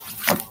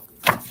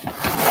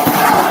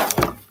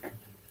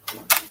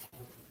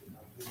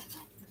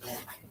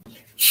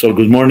So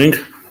good morning.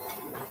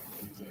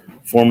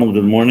 Formal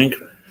good morning.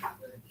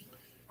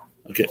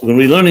 Okay, when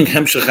we're learning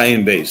Hemshech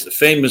Ayin Beis, the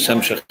famous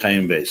Hemshech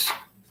Ayin Beis,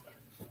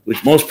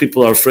 which most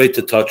people are afraid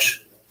to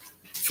touch,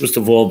 first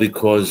of all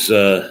because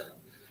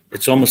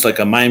it's almost like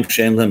a Mayim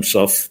Shein Lehem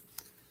Sof.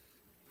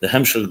 The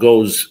Hemshech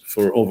goes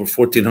for over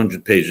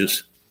 1,400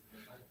 pages,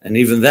 and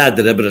even that,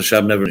 the Rebbe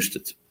Rashab never finished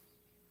it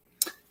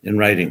in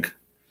writing.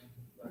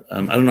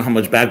 I don't know how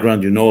much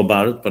background you know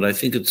about it, but I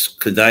think it's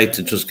kedai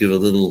to just give a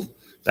little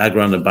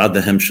background about the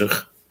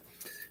Hemshech,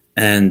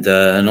 and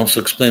also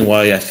explain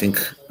why I think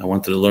I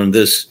wanted to learn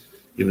this,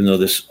 even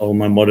though all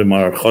my modim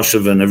are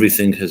choshev and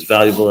everything is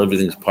valuable,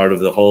 everything is part of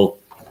the all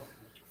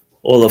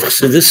of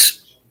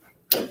Chassidus.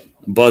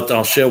 But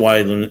I'll share why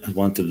I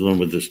wanted to learn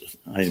with this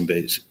Ayin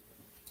Beis.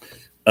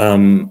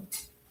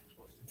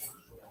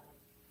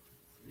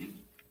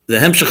 The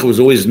Hemshech was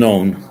always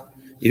known,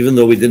 even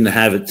though we didn't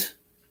have it.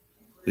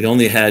 We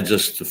only had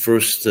just the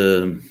first,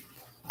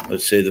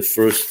 the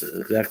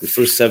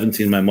first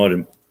 17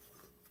 Maimorim.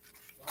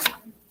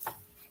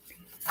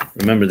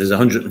 Remember, there's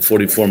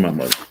 144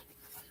 Maimorim.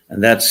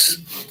 And that's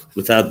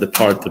without the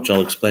part, which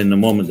I'll explain in a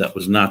moment, that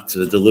was not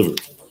delivered.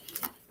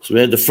 So we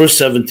had the first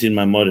 17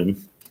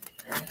 Maimorim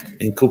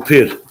in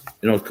Kupir.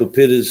 You know,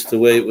 Kupir is the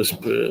way it was.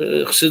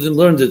 Chassidim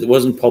learned it. It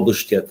wasn't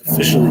published yet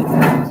officially.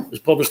 It was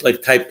published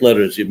like typed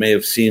letters. You may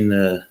have seen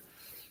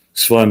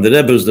Svarim. The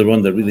Rebbe was the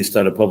one that really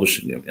started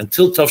publishing them.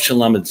 Until Tavshin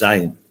Lamed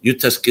Zayin,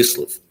 Yutas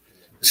Kislev.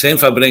 The same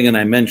Farbrengen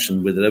I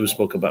mentioned, where the Rebbe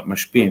spoke about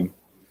Mashpim.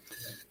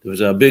 There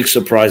was a big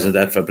surprise at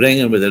that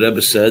Farbrengen, where the Rebbe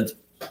said,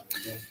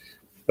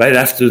 right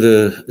after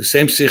the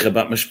same sikh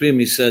about Mashpim,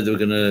 he said,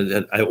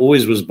 I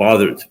always was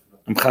bothered.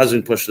 I'm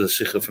chazing push the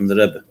sikh from the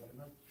Rebbe.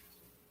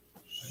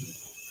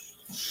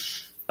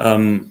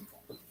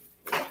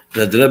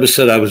 That the Rebbe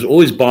said, I was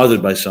always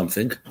bothered by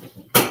something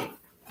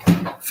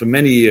for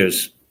many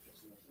years.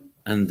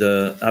 And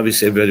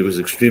obviously everybody was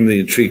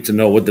extremely intrigued to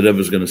know what the Rebbe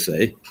was going to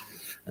say.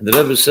 And the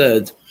Rebbe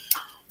said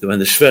that when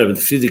the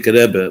Frierdiker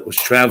Rebbe was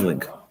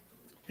traveling,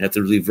 he had to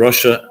leave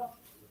Russia,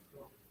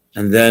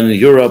 and then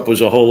Europe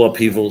was a whole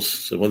upheaval.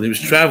 So when he was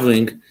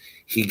traveling,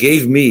 he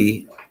gave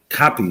me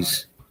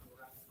copies.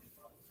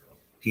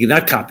 He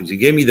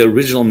gave me the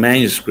original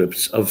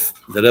manuscripts of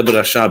the Rebbe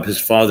Rashab, his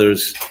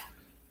father's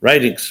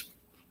writings.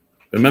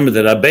 Remember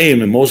that Rabbi,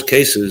 in most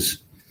cases,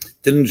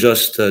 didn't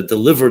just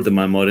deliver the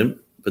Maimorim,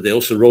 but they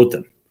also wrote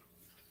them.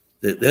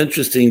 The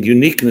interesting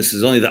uniqueness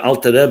is only the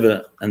Alter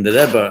Rebbe and the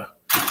Rebbe.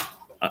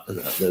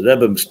 The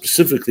Rebbe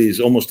specifically is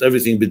almost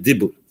everything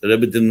b'dibur. The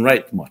Rebbe didn't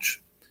write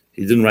much.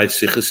 He didn't write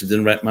sichos. He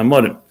didn't write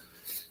Maimorim.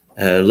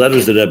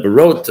 Letters the Rebbe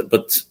wrote,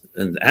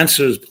 and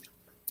answers,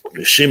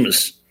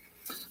 reshimas.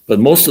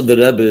 But most of the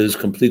Rebbe is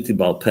completely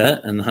Baal Peh,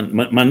 and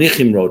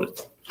Manichim wrote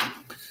it.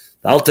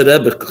 The Alter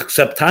Rebbe,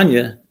 except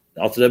Tanya,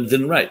 the Alter Rebbe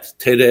didn't write.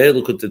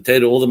 Look at the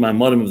Teireh, all the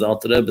Maimorim of the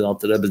Alter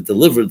Rebbe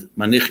delivered,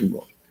 Manichim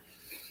wrote.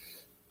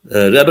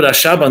 Rebbe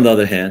Rashab, on the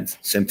other hand,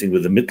 same thing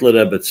with the Mittler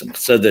Rebbe, Tzemach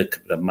Tzedek,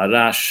 Rebbe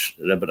Marash,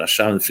 Rebbe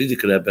Rashab, the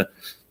Frierdiker Rebbe,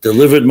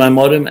 delivered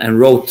Maimorim and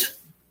wrote.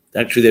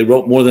 Actually, they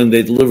wrote more than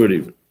they delivered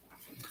even.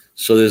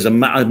 So there's a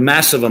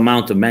massive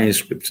amount of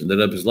manuscripts in the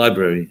Rebbe's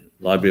library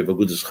of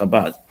Agudas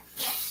Chabad.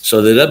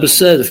 So the Rebbe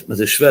said, the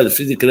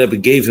Frierdiker Rebbe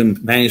gave him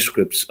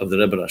manuscripts of the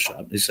Rebbe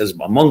Rashab. He says,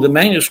 among the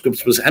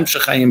manuscripts was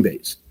Hemshech Ayin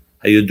Beis,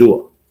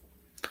 Hayudua.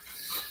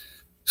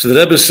 So the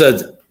Rebbe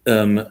said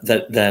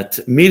that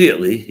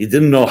immediately, he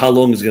didn't know how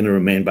long it's going to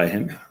remain by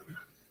him,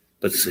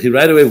 but he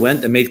right away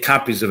went and made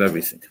copies of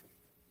everything.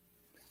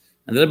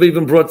 And the Rebbe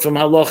even brought from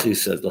Halach, he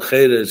said,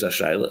 L'cheira is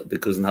Ashayla,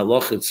 because in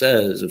Halach it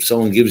says, if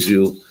someone gives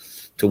you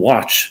to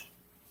watch,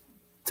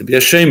 to be a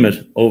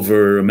shamer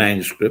over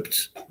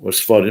manuscripts or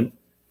Sfarim,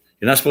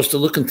 you're not supposed to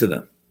look into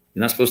them.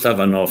 You're not supposed to have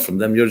an from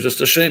them. You're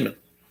just a shamer.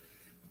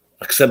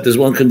 Except there's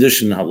one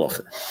condition in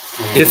halacha.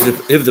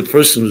 If the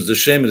person who's the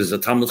shamer is a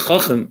Talmud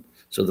Chacham,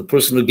 so the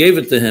person who gave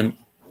it to him,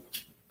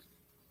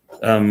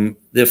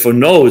 therefore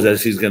knows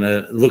that he's going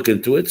to look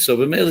into it. So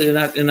you're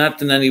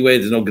not in any way.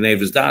 There's no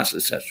Gneivas Das,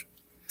 etc.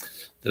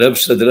 The Rebbe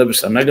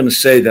said, I'm not going to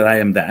say that I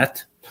am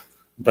that,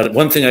 but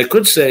one thing I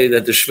could say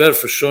that the Shver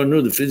for sure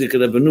knew, the Frierdiker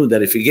Rebbe knew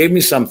that if he gave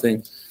me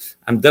something,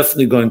 I'm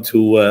definitely going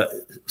to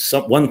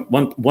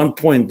one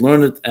point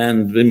learn it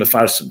and be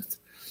mefarsim it.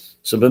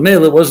 So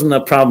b'meil it wasn't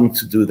a problem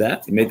to do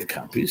that. He made the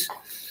copies.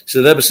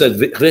 So the Rebbe said,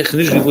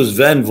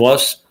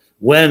 was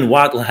when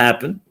what will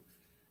happen,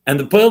 and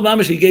the Poel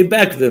Mamish he gave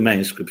back the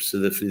manuscripts to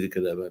the Frierdiker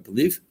Rebbe, I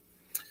believe,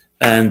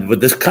 but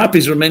the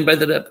copies remained by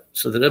the Rebbe.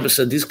 So the Rebbe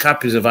said these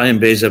copies of Ayin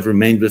Beis have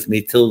remained with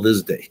me till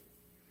this day.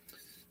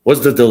 What's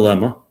the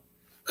dilemma?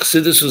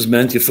 Chassidus was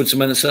meant to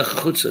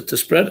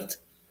spread it,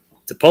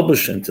 to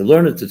publish it, to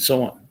learn it, and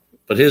so on.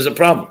 But here's a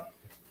problem.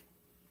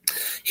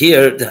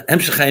 Here, the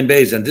Hemshech Ayin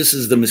Beis, and this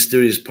is the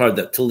mysterious part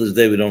that till this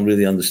day we don't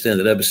really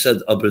understand. The Rebbe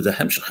said, but the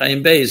Hemshech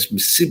Ayin Beis,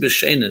 Mesiba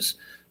Sheines,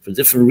 for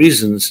different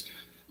reasons,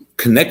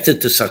 connected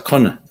to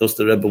Sakona. Those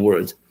are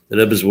the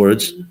Rebbe's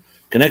words.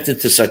 Connected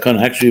to Sakona.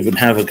 I actually even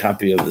have a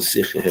copy of the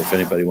Sikh here if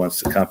anybody wants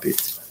to copy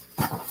it.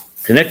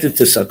 Connected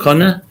to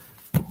Sakona,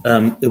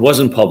 it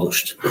wasn't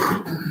published.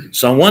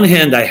 So on one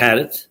hand, I had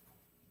it.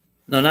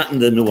 No, not in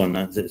the new one.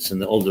 It's in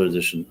the older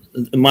edition.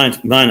 Mine,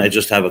 I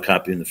just have a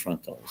copy in the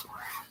front. Also.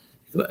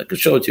 I could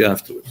show it to you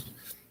afterwards.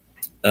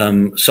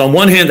 So on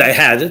one hand, I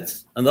had it.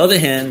 On the other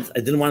hand, I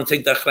didn't want to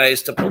take the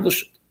achrayus to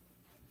publish it.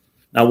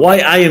 Now, why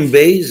Ayin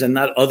Beis and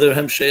not other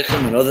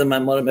Hemshechim and other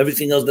Maimorim,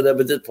 everything else that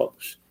Rebbe did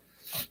publish?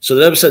 So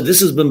the Rebbe said, this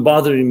has been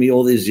bothering me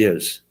all these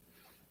years.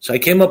 So I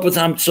came up with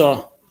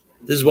Hamtzah.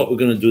 This is what we're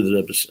going to do, the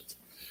Rebbe said.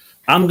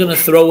 I'm going to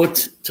throw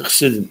it to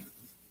Chassidim,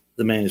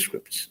 the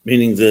manuscripts,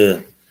 meaning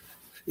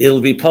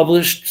it'll be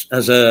published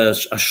as a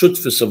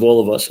shutfus of all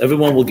of us.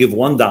 Everyone will give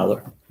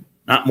 $1,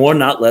 not more,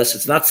 not less.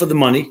 It's not for the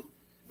money.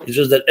 It's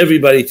just that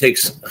everybody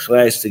takes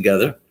achrayus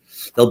together.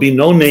 There'll be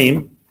no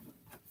name.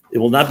 It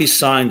will not be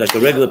signed like a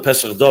regular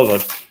Pesach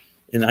Dover.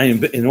 In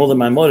all the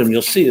Maimorim,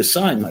 you'll see a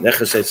sign. Look at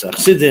this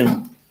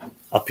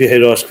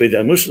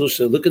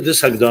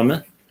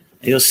Hagdama,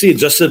 and you'll see it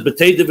just said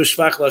B'teidev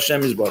v'shvach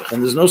l'Hashem Yisborach,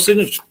 and there's no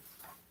signature.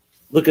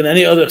 Look at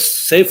any other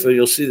sefer,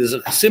 you'll see there's a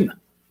chasima.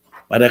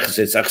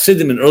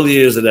 In earlier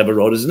years, the Rebbe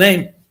wrote his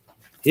name.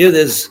 Here,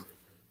 there's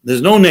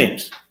no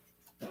names.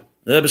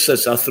 The Rebbe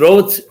says, "I'll throw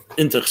it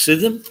into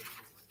Chassidim,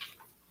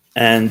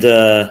 and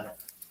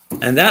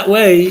that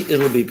way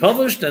it'll be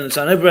published, and it's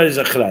on everybody's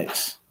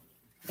achrayus."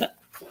 And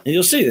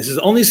you'll see this is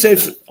only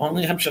sefer,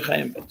 only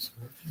Hamshachayim books.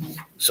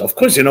 So of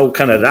course, what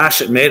kind of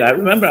rash it made. I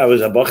remember I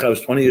was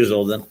 20 years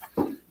old then.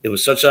 It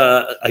was such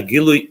a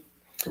gilui,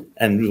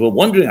 and we were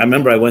wondering. I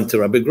remember I went to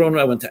Rabbi Groner.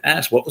 I went to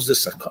ask, what was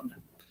this sakana?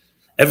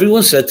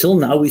 Everyone said, till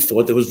now we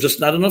thought there was just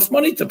not enough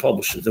money to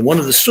publish it. And one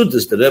of the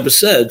suddas, the Rebbe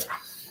said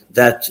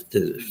that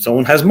if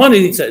someone has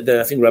money,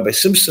 I think Rabbi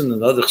Simpson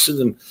and other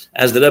chassidim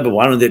asked the Rebbe,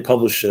 why don't they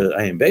publish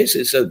Ayin Beis?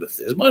 He said, if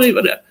there's money,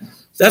 but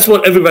that's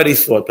what everybody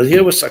thought. But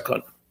here was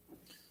sakana.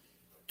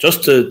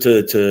 Just to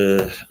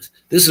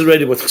this is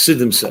already what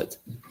chassidim said.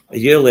 A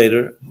year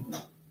later,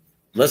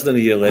 less than a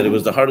year later,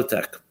 was the heart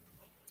attack.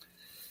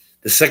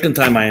 The second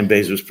time Ayin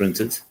Beis was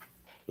printed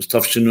was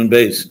Tafshin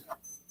Beis.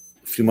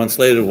 A few months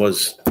later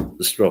was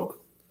the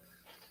stroke.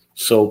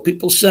 So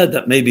people said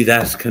that maybe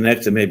that's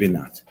connected, maybe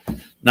not.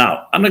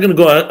 Now, I'm not going to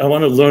go out. I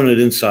want to learn it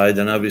inside,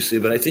 and obviously,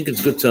 but I think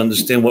it's good to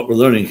understand what we're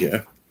learning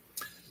here.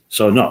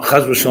 So no,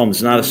 Chaz v'Shalom,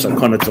 it's not a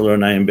sakana to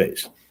learn Ayin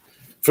Beis.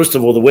 First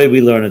of all, the way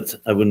we learn it,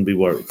 I wouldn't be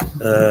worried.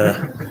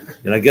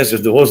 And I guess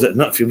if there was that,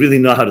 if you really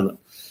know how to learn.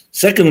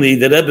 Secondly,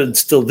 the Rebbe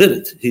still did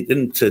it. He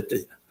didn't.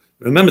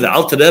 Remember, the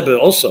Alter Rebbe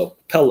also,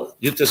 Pella,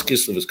 Yutas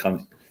Kislev is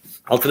coming.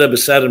 Alter Rebbe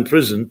sat in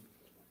prison,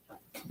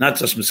 not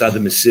just Masada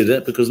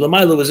Mesira, because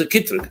Lamaila was a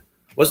Kitrig.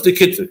 What's the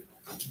Kitrig?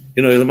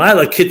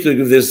 Lamaila Kitrig,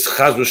 if there's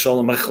Chaz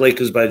v'Shalom,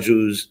 Machlekas by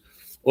Jews,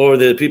 or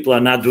the people are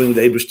not doing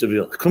the Eibush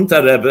Tavil.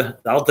 Kumta Rebbe,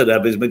 the Alter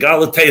Rebbe, is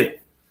Megala Teira.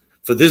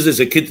 For this is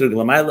a Kitrig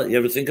Lamaila. You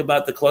ever think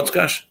about the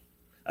Klotzkash?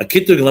 A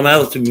Kitrig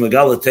Lamaila to be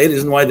Megala Teira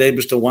isn't why the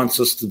Eibush wants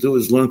us to do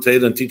is learn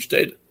Teira and teach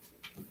Teira.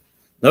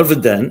 Never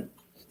then,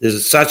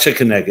 there's such a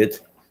connected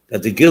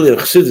that the Gilead of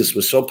Chassidus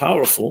was so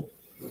powerful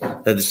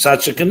that the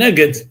Tzaddik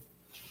Keneged,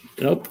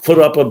 put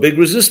up a big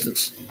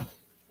resistance.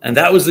 And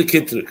that was the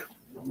Kitrig.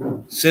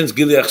 Since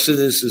Gilead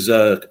Chassidus is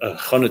a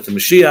Chonah to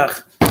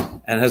Mashiach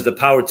and has the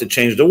power to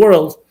change the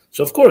world,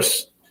 so of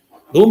course,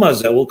 the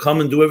Ummah will come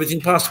and do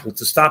everything possible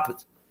to stop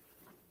it.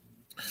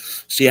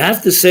 So you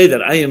have to say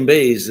that Ayin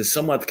Beis is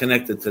somewhat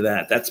connected to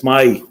that. That's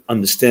my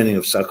understanding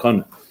of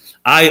Sakana.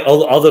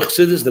 Other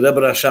Chassidus, the Rebbe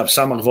Rashab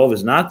Samach Vov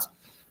is not,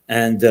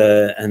 and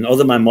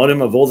other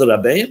Maimorim of all the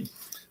Rabbeim,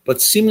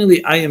 but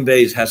seemingly Ayin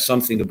Beis has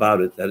something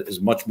about it that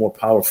is much more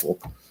powerful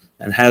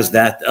and has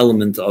that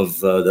element of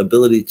the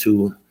ability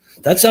to.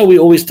 That's how we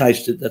always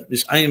touched it. That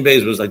this Ayin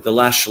Beis was like the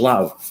last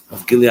shlav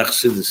of Gilead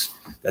Chassidus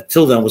that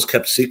till then was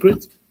kept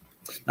secret.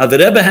 Now the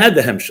Rebbe had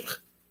the Hemshech,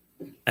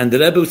 and the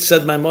Rebbe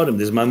said Maimorim.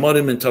 There's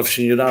Maimorim in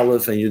Tafshin Yud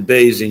Aleph and Yud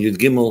Beis and Yud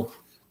Gimel.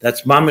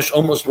 That's mamish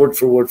almost word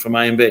for word from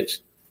Ayin Beis.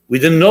 We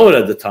didn't know it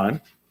at the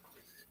time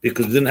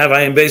because we didn't have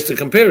Ayin Beis to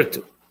compare it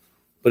to.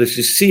 But if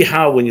you see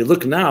how, when you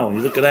look now, when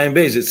you look at Ayin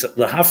Beis, it's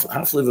the half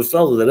live a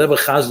fellow, the Rebbe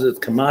Chazed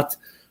Kamat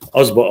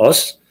Os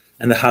Ba'os,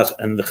 and the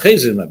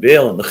Chazin,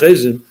 Abel and the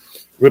Chazin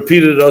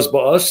repeated Os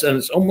Ba'os, and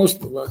it's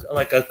almost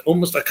like a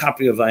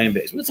copy of Ayin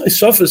Beis. With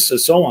Isofis and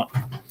so on.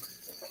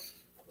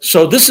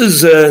 So this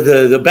is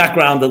the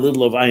background a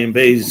little of Ayin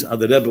Beis, how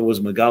the Rebbe was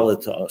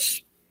Megala to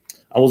us.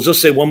 I will just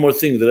say one more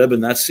thing. The Rebbe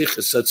Natsich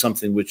has said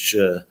something which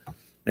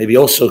maybe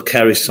also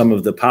carries some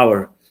of the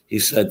power. He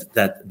said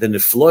that the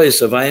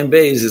neflois of Ayin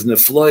Beis is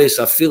neflois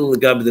afil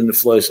l'gabe the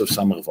neflois of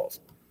Samach Vov.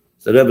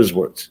 The Rebbe's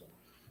words,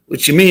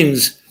 which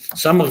means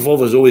Samach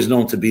Vov is always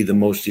known to be the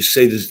most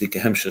Yiseides the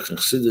Hemshech and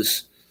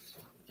Chassidus,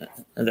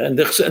 and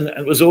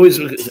it was always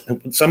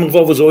Samach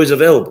Vov was always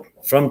available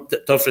from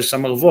Tofresh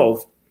Samach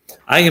Vov.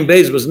 Ayin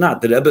Beis was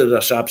not. The Rebbe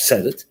Rashab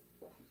said it,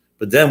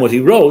 but then what he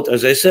wrote,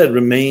 as I said,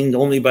 remained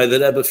only by the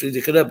Rebbe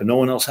Friedrich Rebbe. No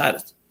one else had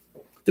it.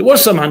 There were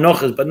some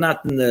hanochas, but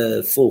not in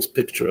the full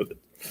picture of it.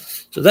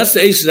 So that's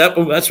the ace.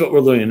 That's what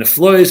we're learning. The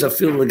floys, I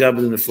feel the gabbat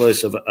in the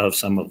floys of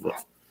Samach Vov.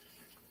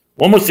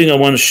 One more thing I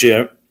want to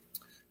share,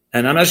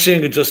 and I'm not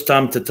sharing it just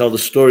time to tell the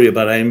story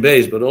about Ayin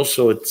Beis, but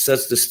also it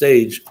sets the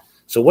stage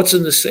So what's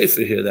in the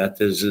Sefer here that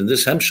is in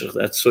this Hemshech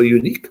that's so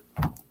unique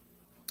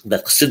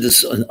that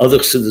Chassidus and other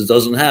Chassidus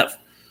doesn't have?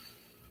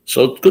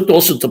 So it's good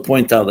also to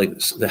point out like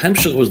this. The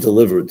Hemshech was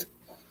delivered,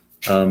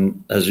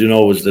 as you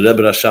know, was the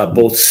Rebbe Rashab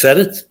both said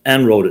it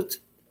and wrote it.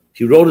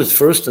 He wrote it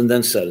first and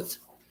then said it.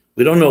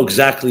 We don't know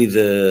exactly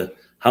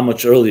how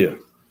much earlier,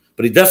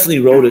 but he definitely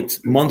wrote it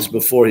months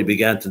before he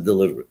began to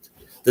deliver it.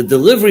 The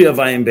delivery of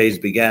Ayin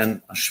Beis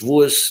began on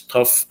Shavuos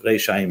Tov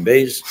Reish Ayin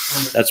Beis.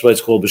 That's why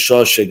it's called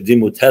B'Shah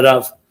Shekdimu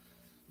Terav.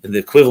 And the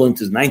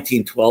equivalent is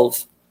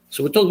 1912.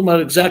 So we're talking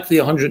about exactly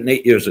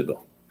 108 years ago,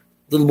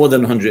 a little more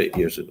than 108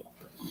 years ago.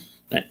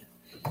 Right.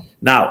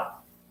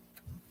 Now,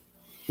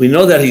 we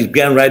know that he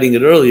began writing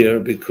it earlier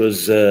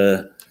because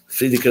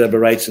Frierdiker Rebbe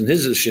writes in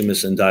his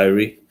Shimis and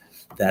diary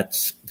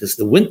that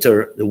the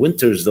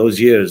winters those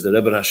years, the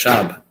Rebbe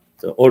Rashab,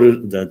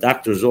 the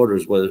doctor's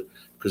orders were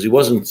because he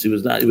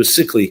was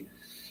sickly.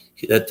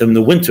 That in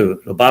the winter,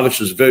 Lubavitch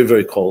was very,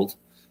 very cold.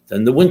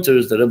 Then the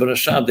winters, the Rebbe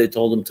Rashab, they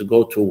told him to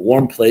go to a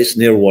warm place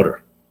near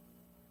water.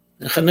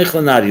 And Chanech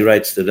Lanari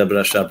writes, the Rebbe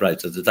Rashab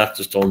writes that the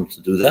doctors told him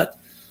to do that,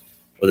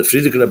 or the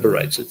Frierdiker Rebbe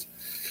writes it.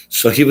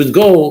 So he would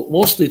go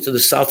mostly to the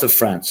south of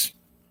France.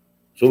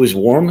 It's always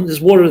warm and there's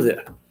water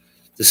there.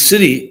 The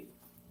city,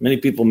 many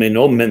people may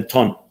know,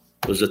 Menton,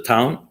 was a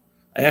town.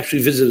 I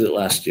actually visited it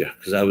last year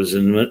because I was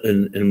in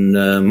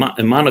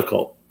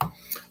Monaco.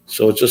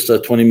 So it's just a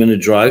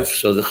 20-minute drive.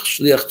 So the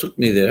Shliach took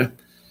me there.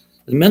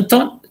 In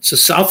Menton, it's the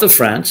south of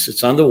France.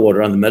 It's on the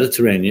water, on the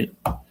Mediterranean.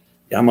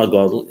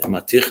 Yamagodl,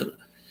 Yamatich.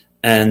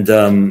 And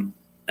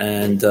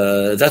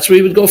that's where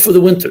he would go for the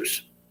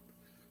winters.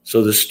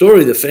 So the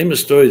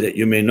famous story that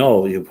you may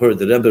know, you've heard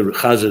the Rebbe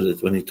Chazed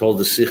it when he told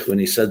the Sikh, when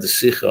he said the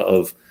Sikha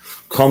of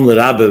Kom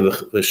l'Rabbe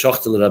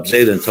v'shochte l'Rab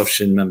Zeda and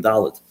Tovshin Mem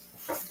Dalet.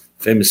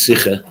 Famous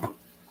Sikha.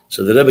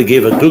 So the Rebbe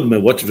gave a dugma,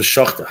 what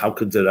v'shochte? How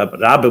could the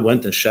Rabbi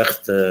went and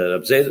shecht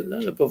Rab Zeda? No,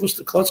 the was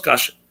the klotz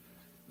kasha.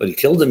 But he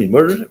killed him, he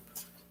murdered him.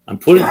 I'm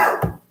putting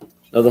now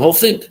the whole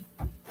thing.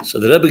 So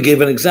the Rebbe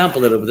gave an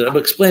example that the Rebbe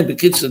explained. The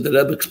kids said the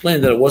Rebbe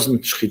explained that it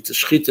wasn't shchita.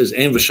 Shchita is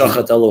ein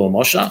v'shachat elo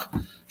moshach.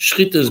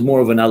 Shchita is more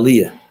of an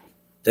aliyah.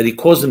 That he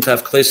caused him to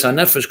have klei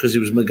sanefesh because he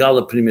was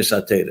megala primis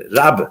atera.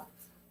 Rabbi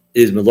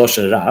is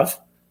meloshen rav.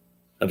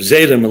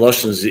 Abzeda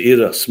meloshen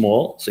zeira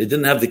small. So he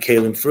didn't have the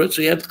kalim for it.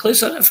 So he had klei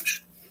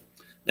sanefesh.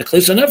 Now klei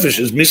sanefesh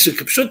is misik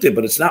pshute,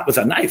 but it's not with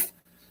a knife.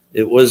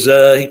 It was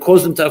he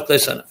caused him to have klei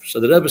sanefesh.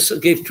 So the Rebbe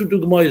gave two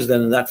dugmoyes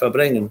then in that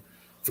fabrengen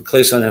for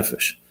klei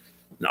sanefesh.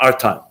 In our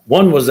time,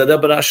 one was the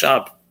Rebbe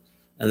Rashab,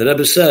 and the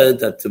Rebbe said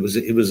that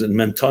he was in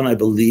Menton, I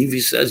believe. He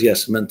says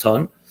yes,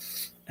 Menton,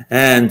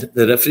 and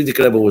the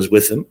Frierdiker Rebbe was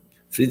with him.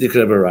 Frierdiker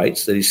Rebbe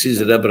writes that he sees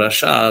the Rebbe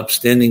Rashab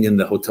standing in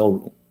the hotel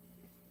room,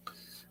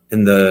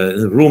 in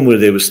the room where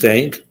they were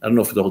staying. I don't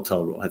know if it was the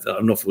hotel room. I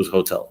don't know if it was a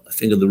hotel. I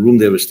think in the room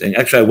they were staying.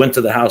 Actually, I went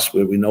to the house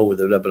where we know where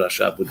the Rebbe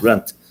Rashab would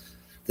rent.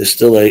 There's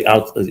still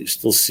you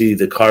still see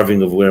the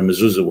carving of where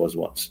mezuzah was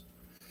once.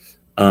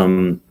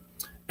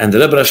 And the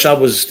Rebbe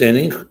Rashab was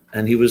standing,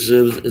 and he was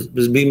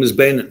being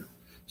mizbeinen.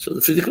 So the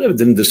Frierdiker Rebbe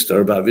didn't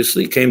disturb,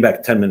 obviously. He came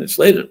back 10 minutes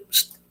later,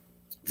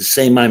 the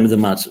same time of the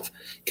matzav.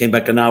 Came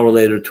back an hour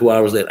later, 2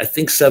 hours later. I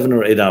think 7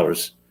 or 8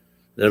 hours.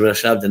 The Rebbe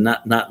Rashab did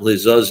not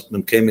lezaz,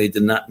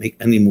 did not make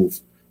any move.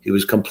 He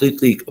was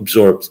completely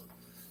absorbed.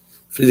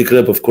 Frierdiker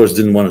Rebbe, of course,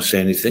 didn't want to say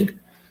anything.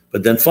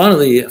 But then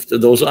finally, after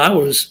those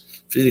hours,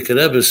 Frierdiker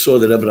Rebbe saw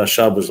that Rebbe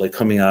Rashab was like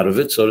coming out of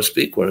it, so to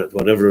speak,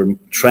 whatever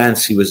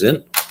trance he was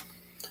in.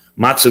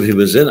 Matzav he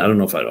was in, I don't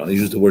know if I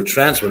use the word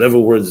trance, whatever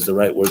word is the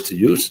right word to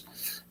use.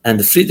 And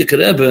the Frierdiker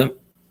Rebbe,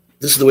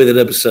 this is the way the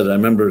Rebbe said it. I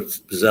remember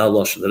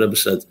the Rebbe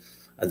said,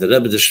 at the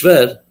Rebbe de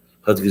Schwer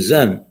hat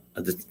gesehen,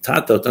 at the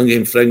Tata hat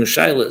angegeben fragen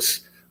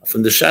Scheiles,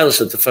 von der Scheiles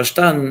hat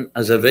verstanden,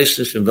 als weiß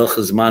nicht, in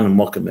welches Zman und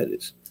Mokem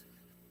ist.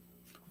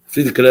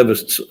 Frierdiker Rebbe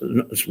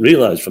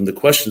realized from the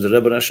question the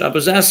Rebbe Rashab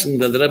was asking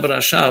that the Rebbe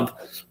Rashab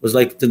was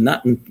like, did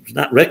not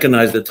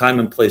recognize the time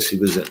and place he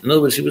was in. In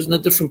other words, he was in a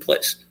different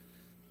place.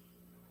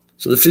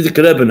 So the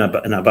Frierdiker Rebbe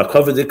in a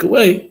Bakovidik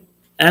way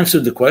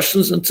answered the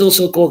questions until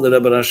so-called the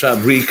Rebbe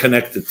Rashab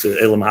reconnected to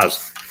Elam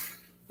Haz.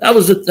 That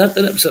was the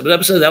Rebbe said. The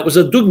Rebbe said that was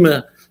a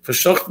dugma for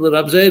Shochtel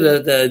Rab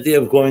Zeda, the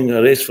idea of going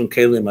a race from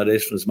Kalim, a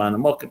race from Zman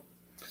and Mokim.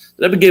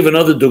 The Rebbe gave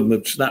another dugma,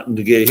 which is not in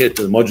the Gay here,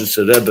 to the Mojitz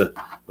Rebbe,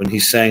 when he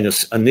sang a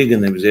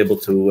nigun, he was able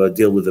to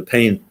deal with the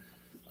pain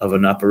of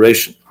an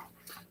operation.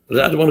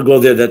 But I don't want to go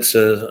there, that's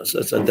a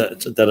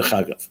derech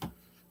hagav.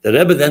 The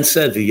Rebbe then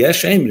said,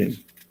 V'yesh Eimrim,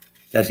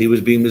 that he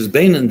was being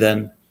mizbeinen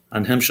then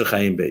on Hemshech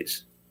Ayin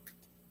Beis.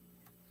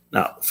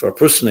 Now, for a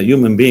person, a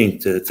human being,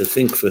 to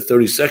think for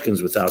 30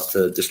 seconds without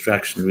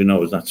distraction, we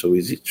know is not so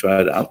easy.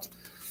 Try it out.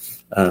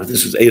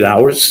 This was 8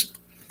 hours,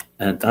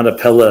 and not a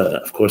Pella,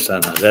 of course,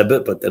 not a Rebbe,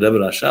 but the Rebbe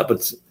Rashab, but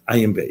it's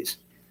Ayin Beis.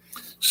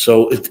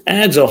 So it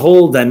adds a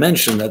whole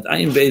dimension that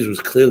Ayin Beis was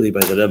clearly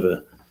by the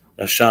Rebbe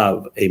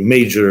Rashab a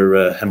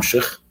major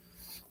Hemshech,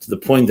 to the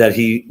point that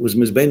he was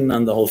mizbeinen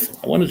on the whole thing.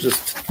 I want to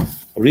just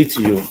read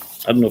to you.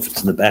 I don't know if it's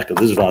in the back of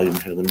this volume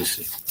here. Let me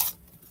see.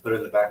 Put it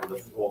in the back of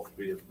all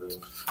three of the.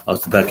 Oh,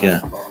 it's the back,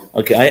 yeah.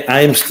 Okay,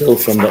 I am still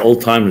from the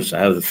old timers. I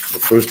have the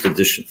first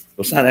edition.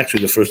 Well, it's not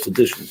actually the first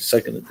edition, it's the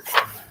second edition.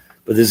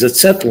 But there's a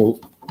zettel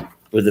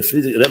where the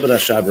Rebbe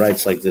Rashab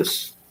writes like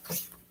this.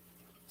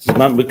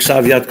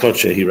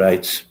 He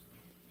writes,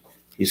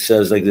 he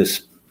says like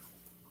this.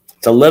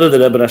 It's a letter that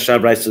Rebbe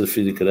Rashab writes to the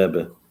Frierdiker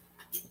Rebbe.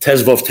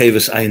 Tezvov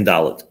Tevis Ayin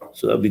Dalet.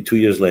 So that'll be 2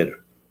 years later.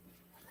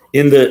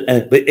 In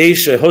the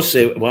Be'esha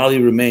Hoseh, while he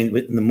remained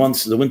in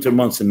the winter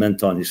months in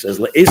Menton, he says,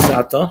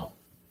 Le'esata,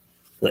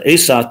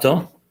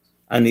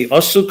 ani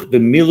osuk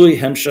b'milui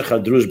hemshach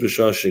hadrush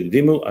b'shah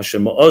shegdimu, asher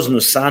ma'oz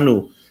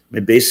nusanu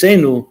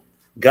mebeisenu,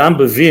 gam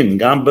b'vin,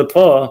 gam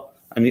b'pa,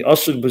 ani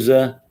osuk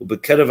b'zeh,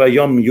 u'b'kerev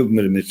hayom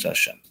yugmir mitzvah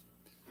Hashem.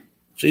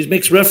 So he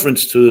makes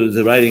reference to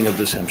the writing of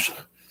this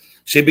hemshach.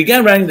 So he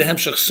began writing the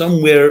hemshach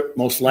somewhere,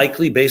 most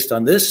likely, based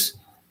on this,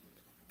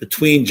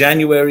 between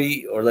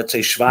January, or let's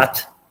say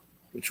Shvat,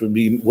 which would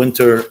be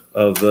winter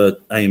of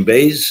Ayin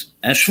Beis,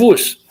 and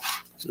Shavuos.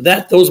 So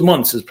those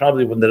months is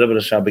probably when the Rebbe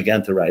Rashab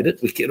began to write it.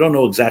 We don't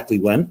know exactly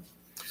when.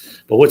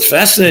 But what's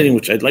fascinating,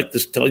 which I'd like to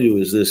tell you,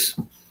 is this.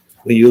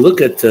 When you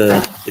look at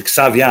the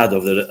Ksav Yad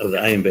of the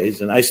Ayin Beis,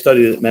 and I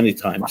studied it many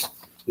times,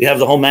 we have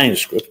the whole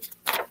manuscript.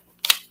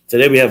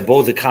 Today we have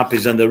both the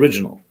copies and the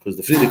original, because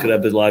the Frierdiker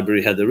Rebbe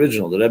library had the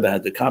original, the Rebbe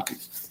had the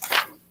copies.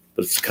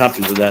 But it's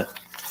copies of that.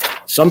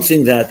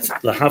 Something that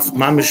Lahaf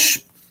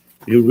Mamish,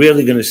 you're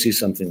really going to see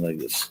something like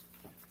this.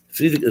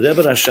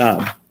 Rebbe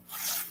Rashab,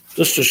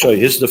 just to show you,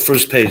 here's the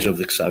first page of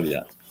the Ksav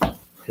Yad.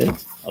 Okay,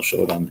 I'll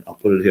show it on. I'll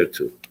put it here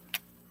too.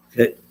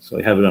 Okay, so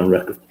I have it on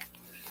record.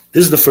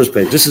 This is the first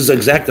page. This is the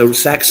exact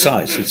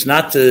size. It's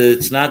not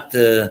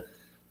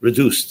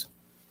reduced.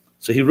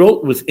 So he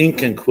wrote with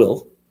ink and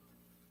quill,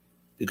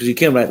 because you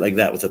can't write like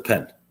that with a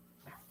pen.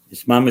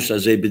 It's mamish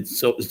azebid,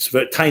 so it's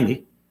very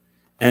tiny.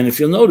 And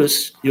if you'll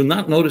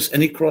not notice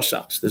any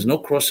cross-outs. There's no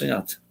crossing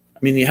out. I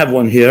mean, you have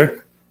one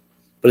here,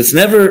 but it's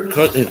never,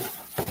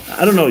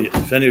 I don't know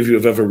if any of you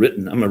have ever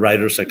written. I'm a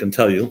writer, so I can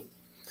tell you.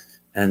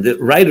 And the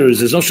writers,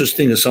 there's no such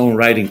thing as someone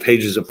writing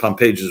pages upon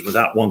pages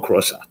without one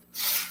cross-out.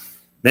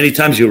 Many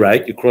times you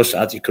cross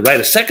out, you could write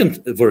a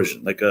second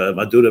version, like a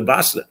Madura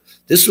Basra.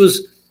 This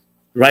was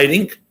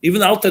writing,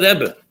 even the Alter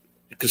Rebbe.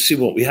 You can see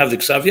what we have the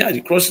Ksav Yad,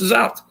 he crosses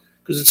out.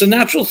 Because it's a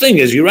natural thing.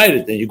 As you write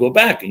it, then you go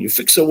back and you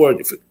fix a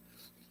word.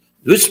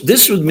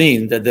 This would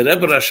mean that the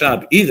Rebbe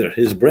Rashab, either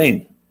his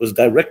brain was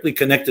directly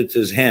connected to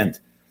his hand,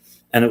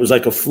 and it was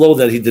like a flow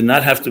that he did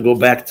not have to go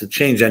back to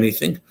change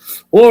anything,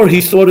 or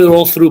he thought it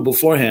all through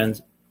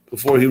beforehand,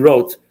 before he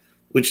wrote,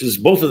 which is,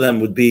 both of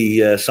them would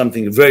be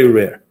something very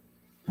rare.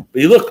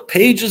 But you look,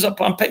 pages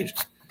upon pages.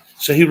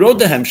 So he wrote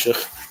the Hemshech,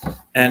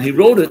 and he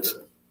wrote it.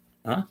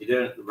 Huh? He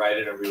didn't write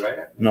it and rewrite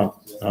it? No.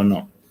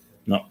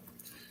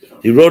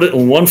 He wrote it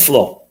in one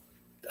flow,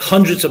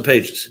 hundreds of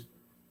pages.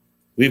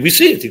 We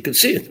see it. You can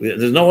see it.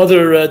 There's no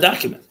other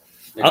document.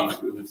 Maybe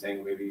he was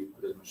saying maybe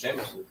put it in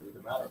Shemesh to put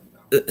them out.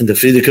 And the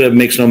Frierdiker Rebbe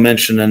makes no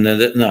mention, and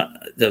it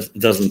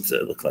doesn't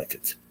look like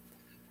it.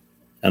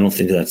 I don't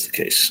think that's the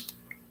case.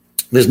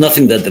 There's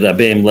nothing that the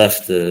Rabbeim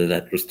left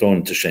that was thrown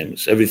into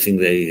Shemesh. Everything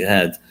they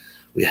had,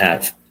 we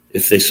have.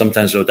 If they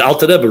sometimes wrote, the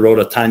Alter Rebbe wrote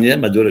a Tanya,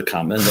 Madura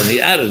Kama, and then he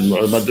added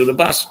Madura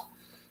Bas.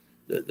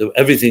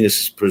 Everything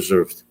is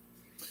preserved.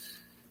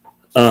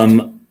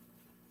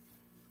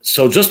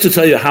 So just to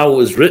tell you how it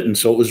was written,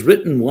 so it was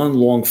written one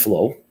long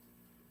flow,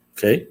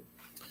 okay?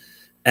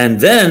 And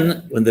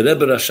then when the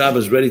Rebbe Rashab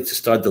is ready to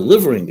start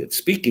delivering it,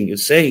 speaking it,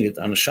 saying it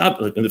on a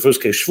Shabbat, like in the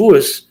first case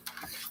Shavuos,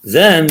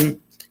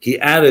 then he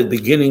added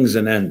beginnings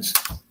and ends.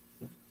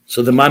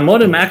 So the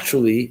Maimonim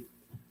actually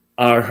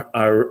are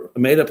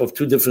made up of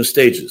two different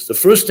stages. The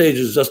first stage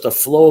is just a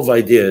flow of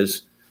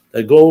ideas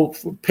that go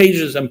for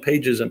pages and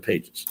pages and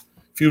pages.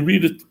 If you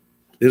read it,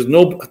 there's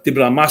no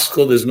Dibra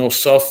Maskal, there's no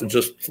Sof, it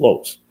just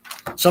flows.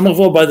 Some of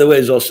all, by the way,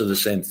 is also the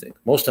same thing.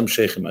 Most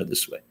Hamshechim are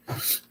this way.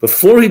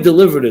 Before he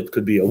delivered it,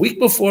 could be a week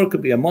before,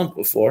 could be a month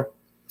before,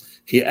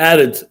 he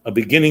added a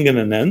beginning and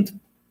an end.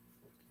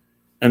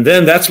 And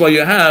then that's why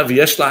you have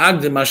Yesh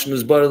La'agdim Hashem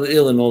Izbar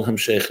L'il in all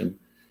Hamshechim.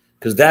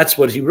 Because that's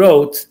what he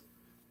wrote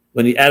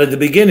when he added the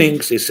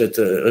beginnings. He said,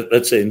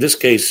 let's say in this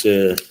case,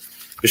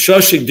 B'shar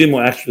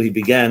Shigdimu actually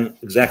began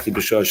exactly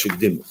B'shar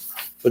Shigdimu.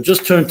 But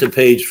just turn to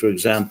page, for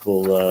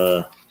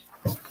example,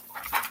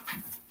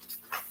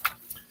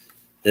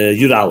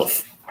 Yud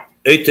Aleph,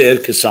 Eiter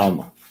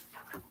Kesalma.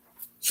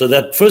 So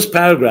that first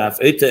paragraph,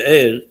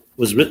 Eiter,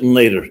 was written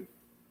later.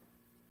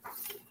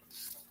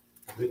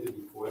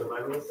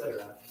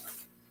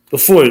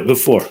 Before it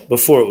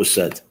was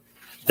said.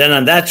 Then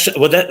on that,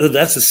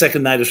 that's the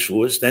second night of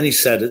Shavuos. Then he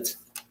said it.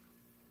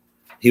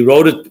 He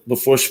wrote it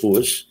before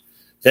Shavuos.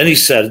 Then he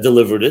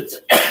delivered it.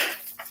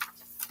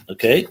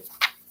 Okay,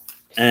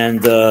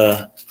 and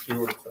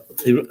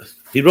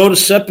he wrote a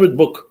separate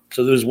book.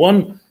 So there's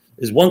one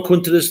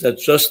kuntres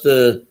that's just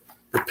the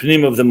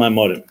pnim of the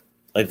Maimorim,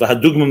 like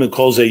v'hadugma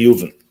mikol ze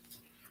yuvin.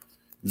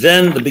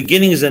 Then the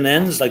beginnings and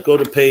ends, like go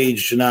to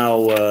page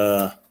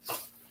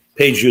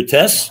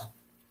Yutes.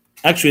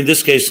 Actually, in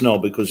this case, no,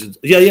 because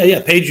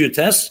page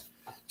Yutes.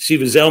 See,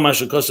 V'zeu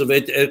Mashakos of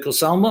Erkel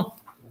Salma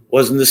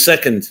was in the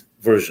second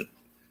version.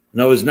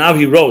 In other words, now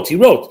he wrote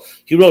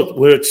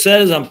where it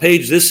says on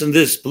page this and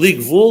this,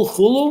 Blik Vul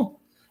Chulu,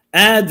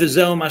 add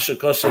V'zeu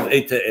Mashakos of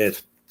Eiter.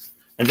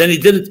 And then he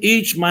did it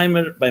each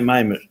mimer by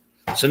mimer.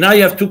 So now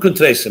you have two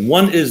kontresim.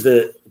 One is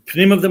the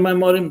pnim of the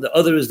Maimorim, the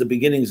other is the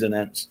beginnings and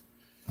ends.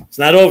 It's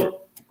not over.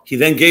 He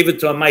then gave it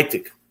to a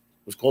maitik. It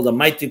was called a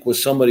maitik,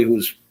 was somebody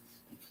who's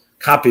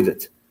copied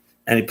it.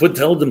 And he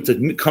told them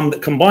to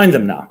combine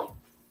them now.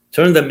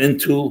 Turn them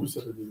into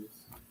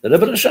the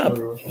Rebbe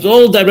Rashab. It was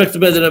all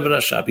directed by the Rebbe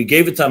Rashab. He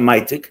gave it to a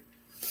maitik.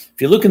 If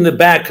you look in the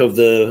back of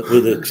the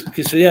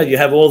Kisriya, you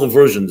have all the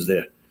versions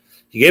there.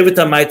 He gave it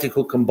to a maitik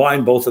who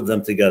combined both of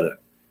them together.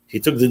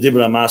 He took the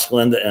Dibra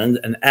Maskal and the end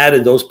and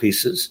added those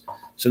pieces.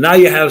 So now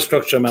you have a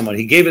structure of memory.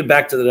 He gave it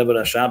back to the Rebbe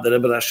Rashab. The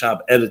Rebbe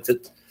Rashab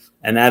edited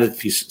and added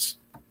pieces.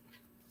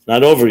 It's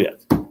not over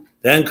yet.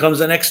 Then comes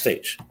the next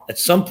stage. At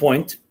some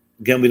point,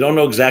 again, we don't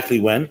know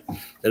exactly when,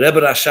 the Rebbe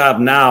Rashab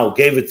now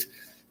gave it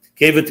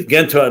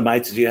again to our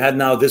mites. You had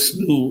now this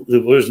new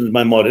version of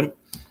Maimorim,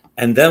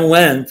 and then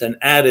went and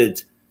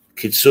added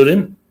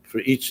Kitsurim for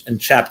each and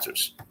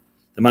chapters.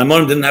 The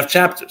Maimorim didn't have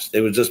chapters.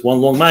 They were just one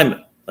long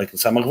Maimor, like in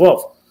Samach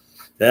Vov.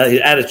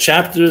 He added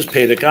chapters,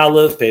 Perek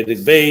Aleph,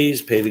 Perek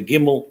Beis, Perek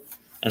Gimel,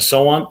 and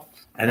so on.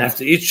 And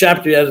after each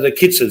chapter, he added a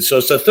Kitzur. So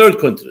it's a third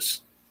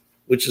kuntras,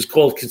 which is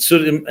called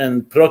Kitzurim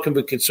and Prokim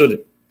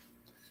Kitzurim.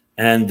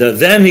 And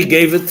then he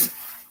gave it,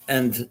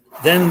 and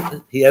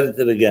then he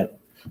edited it again.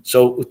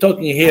 So we're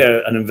talking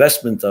here an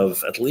investment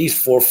of at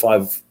least 4 or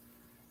 5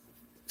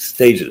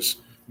 stages.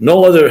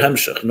 No other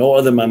Hemshech, no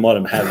other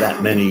Maimorim have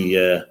that many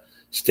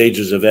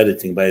stages of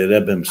editing by the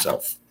Rebbe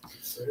himself.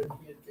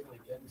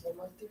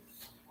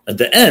 At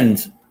the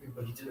end,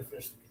 but he didn't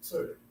finish the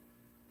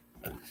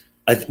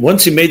Kitzurim.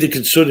 Once he made the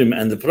Kitzurim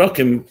and the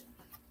Prokim,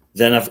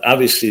 then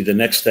obviously the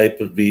next step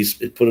would be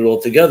put it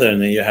all together,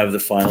 and then you have the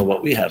final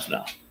what we have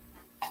now.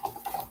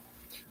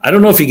 I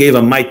don't know if he gave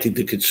a mighty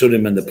the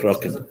Kitzurim and the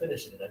Prokim.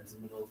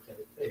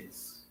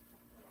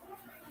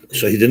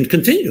 So he didn't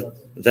continue.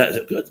 That's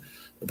good.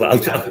 But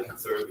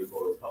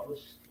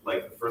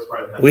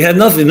we had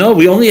nothing. No,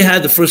 we only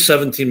had the first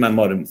 17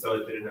 Maimorim. So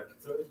it didn't have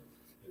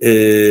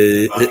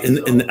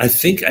I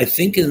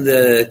think in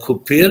the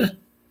Kupir,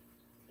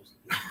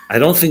 I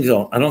don't think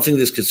so. I don't think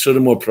there's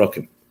Kitzurim or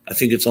Prokim. I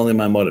think it's only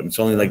Maimorim. It's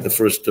only like the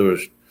first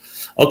version.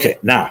 Okay,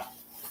 now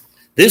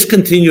this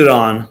continued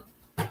on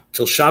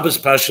till Shabbos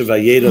Parsha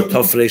Vayera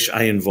Tofresh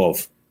Ayin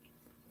Vov.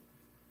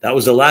 That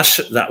was the last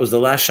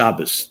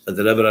Shabbos that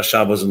the Rebbe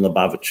Rashab was in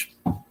Lubavitch.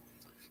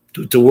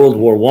 Due to World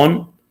War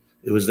I,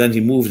 it was then he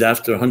moved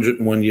after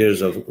 101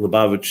 years of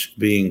Lubavitch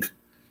being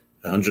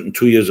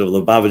 102 years of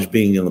Lubavitch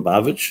being in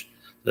Lubavitch,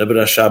 Rebbe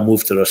Rashab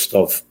moved to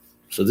Rostov.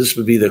 So this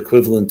would be the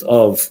equivalent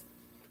of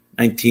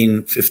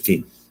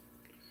 1915.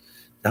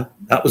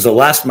 That was the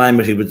last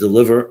mimer he would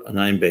deliver on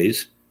Ayin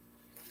Beis.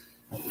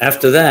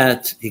 After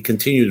that, he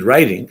continued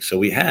writing. So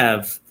we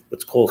have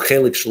what's called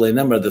Chelik Shlei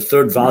Nemar, the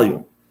third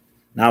volume.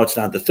 Now it's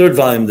not the third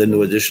volume, the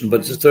new edition,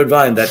 but it's the third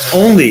volume. That's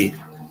only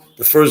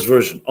the first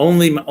version.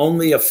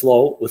 Only a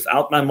flow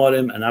without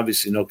Maimorim and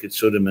obviously no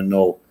Kitzurim and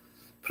no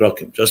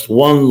Prokim, just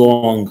one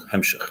long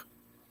Hemshech.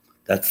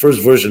 That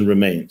first version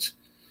remains.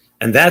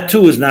 And that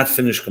too is not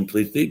finished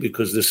completely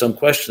because there's some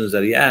questions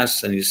that he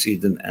asks and you see he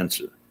didn't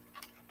answer.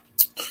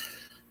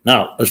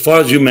 Now, as far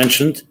as you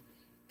mentioned,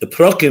 the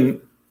Prokim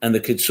and the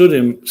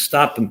Kitzurim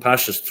stop in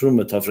Pashas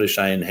Truma Tofresh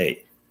Ayin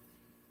Hey.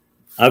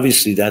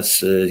 Obviously, that's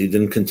he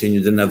didn't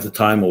continue, didn't have the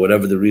time or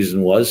whatever the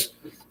reason was.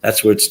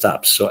 That's where it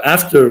stops. So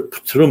after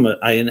Truma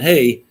Ayin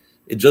Hey,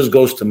 it just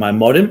goes to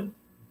Maimorim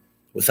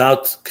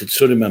without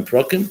Kitzurim and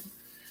Prokim.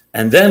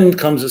 And then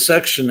comes a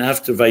section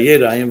after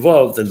Vayera Ayin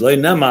Vov, the Lei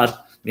Nemar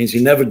means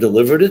he never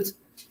delivered it.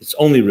 It's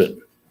only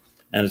written.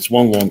 And it's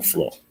one long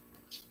flow.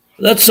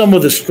 That's some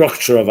of the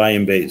structure of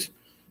Ayin Beis.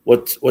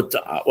 What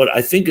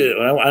I think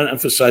I want to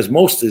emphasize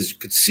most is you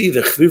could see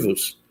the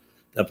chvivus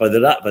that by the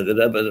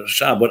Rebbe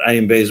Rashab, what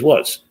Ayin Beis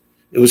was.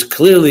 It was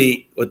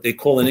clearly what they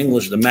call in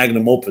English the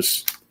magnum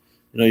opus.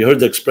 You heard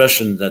the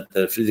expression that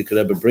Frierdiker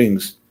Rebbe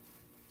brings,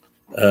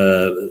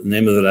 the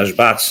name of the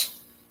Rashbats,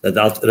 that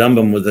the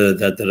Rambam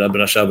that the Rebbe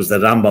Rashab was the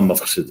Rambam of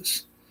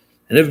Chassidus,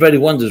 and everybody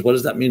wonders what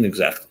does that mean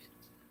exactly.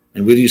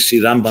 And where do you see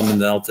Rambam in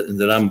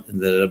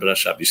the Rebbe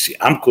Rashab? You see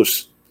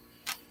Amkus,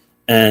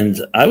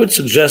 and I would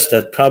suggest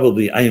that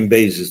probably Ayin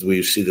Beis is where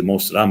you see the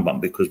most Rambam,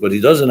 because what he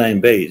does in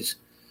Ayin Beis,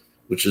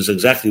 which is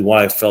exactly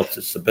why I felt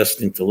it's the best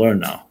thing to learn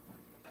now,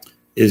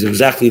 is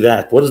exactly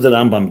that. What does the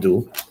Rambam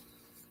do?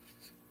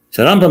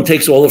 So Rambam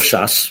takes all of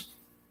Shas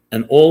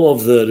and all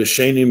of the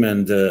Rishenim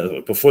and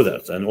before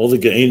that, and all the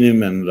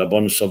Ge'enim and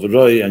Rabbanu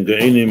Savaroi and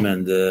Ge'enim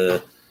and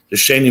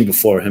Rishenim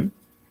before him.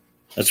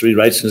 That's what he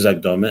writes in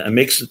Zagdome and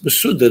makes it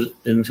Mesudar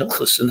in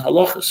Hilchus and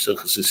Halachas,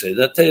 Hilchus Yisei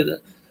Teira,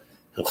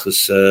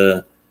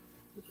 Hilchus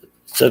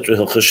etc.,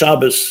 Hilchus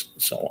Shabbos,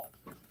 and so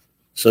on.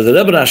 So the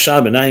Rebbe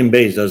Rashab in Ayin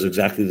Beis does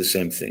exactly the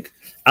same thing.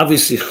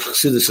 Obviously,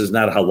 Chassidus is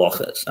not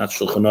halacha; it's not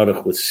Shulchan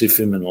Aruch with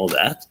sifim and all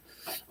that.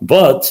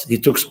 But he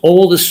took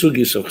all the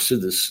sugis of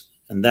Chassidus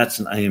and that's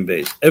an Ayin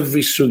Beis.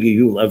 Every sugi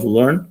you'll ever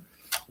learn,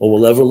 or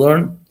will ever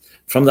learn,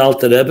 from the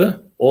Alter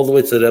Rebbe, all the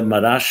way to the Rebbe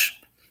Marash,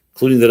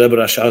 including the Rebbe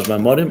Rashar's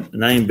Maimorim, in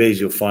Ayin Beis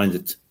you'll find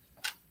it.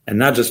 And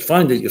not just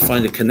find it, you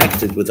find it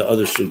connected with the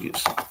other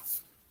sugis.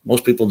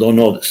 Most people don't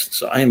know this.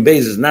 So Ayin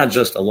Beis is not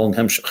just a long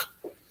hemshech.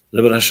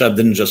 Rebbe Rashab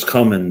didn't just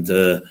come and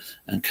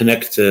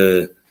connect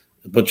a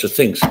bunch of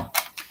things.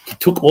 He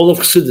took all of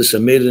Chassidus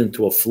and made it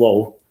into a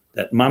flow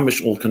that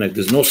mamish all connect.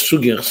 There's no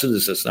sugi in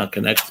Chassidus that's not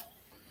connected.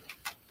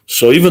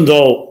 So even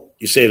though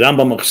you say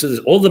Rambam Chassidus,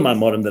 all the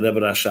Maimorim that Rebbe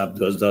Rashab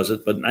does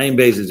it, but in Ayin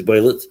Beis it's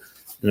boilet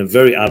in a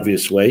very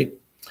obvious way.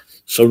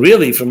 So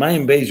really, from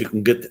Ayin Beis you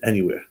can get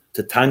anywhere.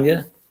 To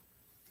Tanya,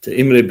 to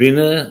Imre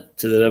Bina,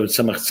 to the Rebbe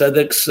Tzemach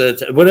Tzedek's,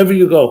 wherever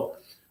you go.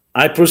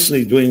 I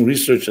personally, doing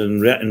research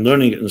and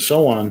learning it and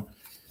so on,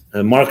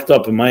 marked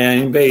up in my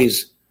Ayin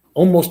Beis,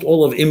 almost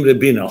all of Imre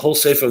Bina, whole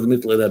Sefer of the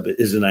Mittel Rebbe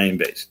is in Ayin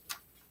Beis.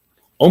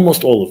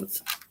 Almost all of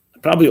it.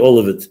 Probably all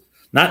of it.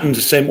 Not in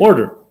the same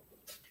order.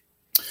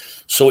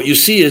 So what you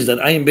see is that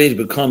Ayin Beis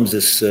becomes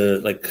this,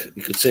 like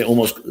you could say,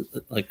 almost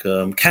like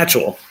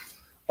catch-all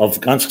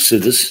of Gans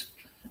Chassidus.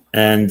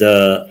 And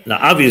now,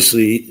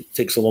 obviously, it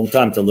takes a long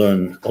time to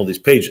learn all these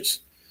pages.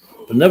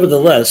 But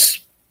nevertheless,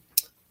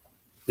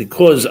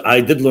 because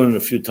I did learn it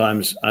a few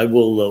times, I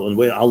will, the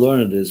way I'll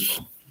learn it is,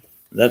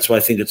 that's why I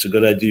think it's a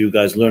good idea you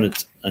guys learn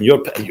it on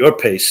your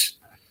pace.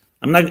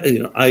 I'm not,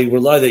 I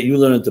rely that you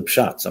learn it the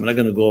pshat. I'm not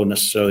going to go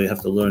necessarily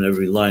have to learn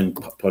every line,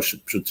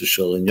 Pashut,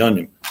 Pshut, and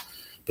Yonim,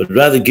 but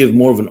rather give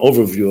more of an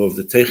overview of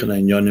the Teichana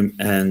and Yonim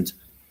and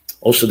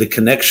also the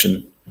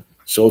connection.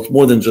 So it's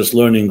more than just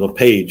learning a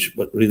page,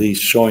 but really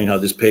showing how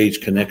this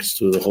page connects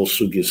to the whole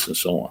sugis and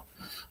so on.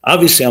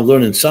 Obviously, I'll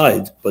learn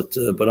inside, but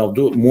I'll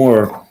do it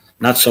more,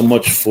 not so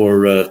much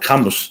for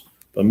kamus,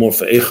 but more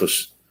for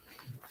echus.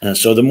 And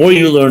so the more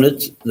you learn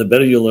it, the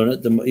better you learn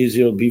it, the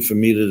easier it'll be for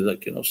me to,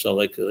 like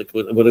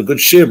what a good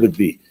shiur would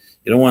be.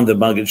 You don't want the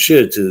Magid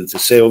shiur to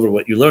say over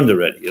what you learned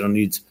already. You don't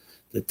need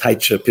the tight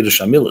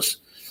Pirush Hamilas,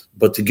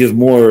 but to give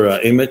more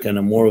emek and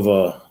a more of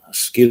a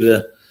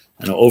skira,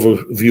 an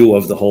overview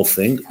of the whole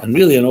thing, and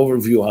really an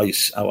overview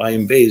how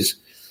Ayin Beis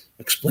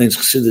explains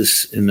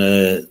Chassidus in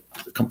a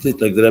complete,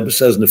 like the Rebbe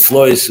says,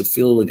 neflois,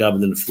 feel the gab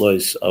the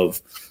neflois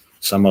of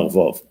Samach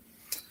Vov.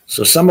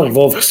 So Samach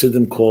Vov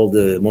Chassidim called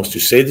the most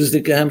Yusedis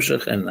Dike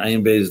Hemshech, and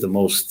Ayin Beis is the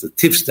most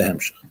tifste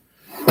Hemshech.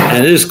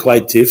 And it is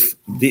quite tif.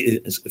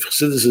 If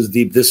Chassidus is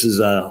deep, this is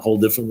a whole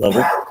different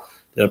level.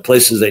 There are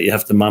places that you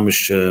have to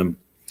mamish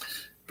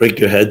break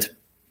your head.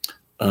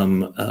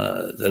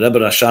 The Rebbe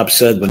Rashab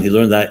said when he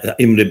learned that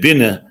Imre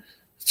Bina,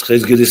 it's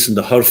Chesgedis in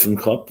the Harfen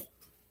Kop.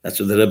 That's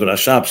what the Rebbe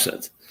Rashab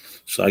said.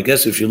 So I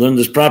guess if you learn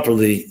this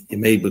properly, you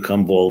may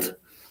become bald.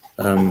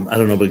 I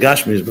don't know, but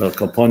Gashmis, but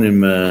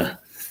Kaponim,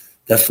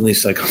 definitely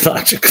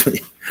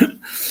psychologically.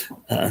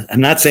 I'm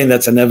not saying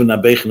that's an Evan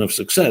Abechen of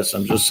success.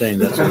 I'm just saying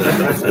that's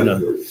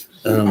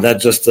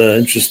that's just an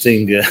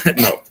interesting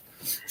note.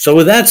 So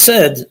with that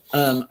said,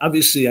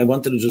 obviously I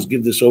wanted to just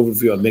give this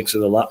overview. It makes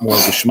it a lot more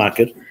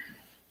geschmacker.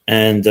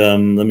 And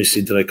let me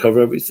see, did I cover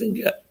everything?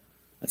 Yeah.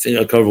 I think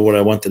I covered what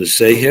I wanted to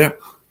say here.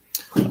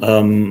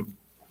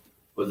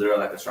 Was there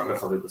like a stronger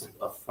focus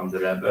from the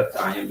Rebbe to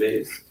Ayin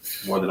Beis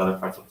more than other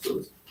parts of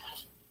Chassidus?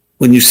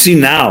 When you see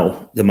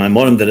now the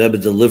Maimorim that Rebbe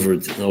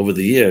delivered over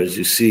the years,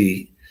 you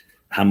see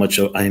how much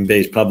of Ayin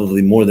Beis,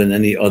 probably more than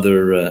any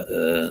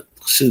other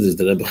Chassidus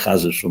that Rebbe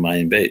chazes from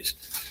Ayin Beis.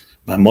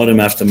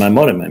 Maimorim after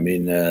Maimorim. I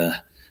mean,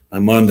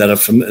 Maimorim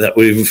that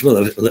we're even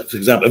familiar with. For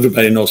example,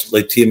 everybody knows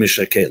Leitia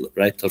Mishakela,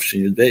 right?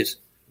 Tafshin Yud Beis.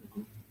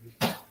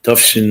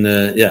 Tafshin,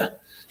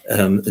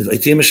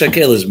 Leitia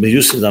Mishakela is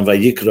Meyusad on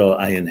Vayikra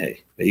Ayin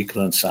Hei.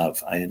 Vayikra and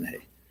Sav Ayin Hei.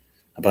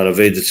 About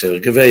Aveda Tzera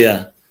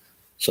Geveya.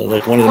 So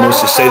like one of the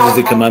most Seder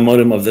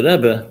Maimorim of the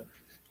Rebbe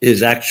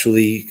is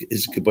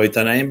Geboit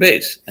on Ayin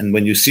Beis. And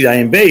when you see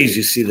Ayin Beis,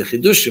 you see the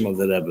Chidushim of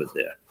the Rebbe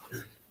there.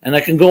 And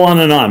I can go on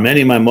and on.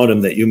 Many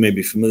Maimorim that you may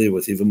be familiar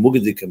with, even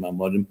Mugadika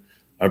Maimorim,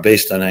 are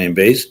based on Ayin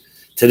Beis.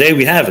 Today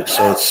we have it,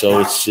 so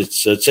it's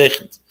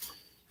Tzeichent.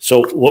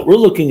 So what we're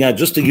looking at,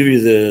 just to give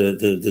you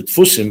the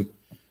Tfusim,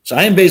 so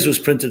Ayin Beis was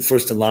printed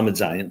first in Lamed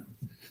Zayin.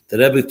 The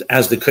Rebbe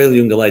asked the Koil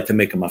Yungalite to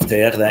make a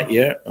Mafteach that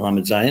year,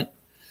 Lamed Zayin.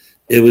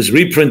 It was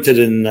reprinted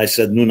in, I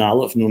said, Nun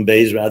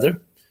Beis rather.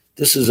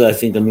 This is, I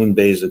think, a Nun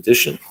Beis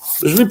edition.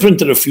 It was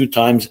reprinted a few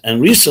times, and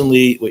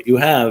recently what you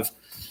have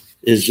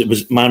is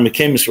Mar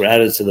Mekamis were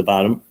added to the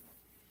bottom.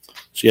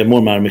 So you have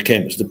more Mar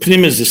Mekamis. The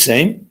Pnim is the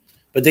same,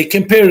 but they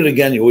compare it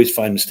again. You always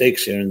find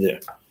mistakes here and there.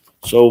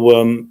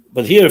 So,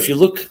 but here, if you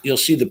look, you'll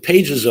see the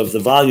pages of the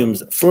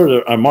volumes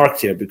further are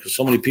marked here because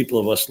so many people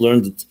of us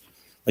learned it.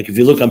 Like if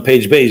you look on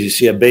page Beis, you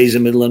see a Beis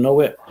in the middle of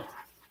nowhere.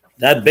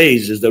 That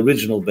Beis is the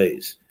original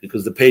Beis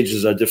because the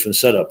pages are different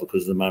setup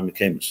because of the Mar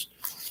Mekamis.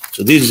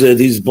 So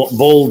these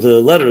bold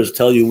letters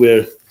tell you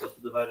where.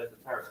 Divided the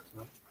paragraphs,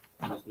 no?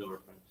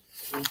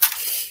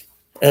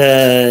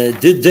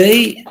 Did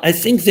they? I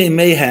think they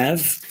may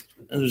have.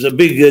 And there's a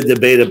big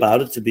debate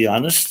about it, to be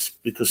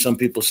honest, because some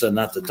people said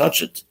not to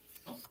touch it.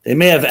 They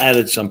may have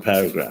added some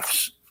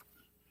paragraphs,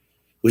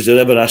 which the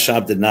Rebbe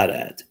Rashab did not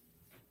add.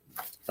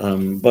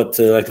 But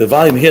like the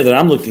volume here that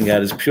I'm looking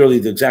at is purely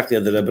exactly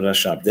how the Rebbe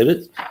Rashab did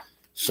it.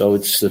 So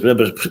it's the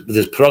Rebbe,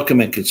 there's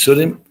Prokim and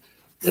Kitsurim.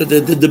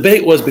 The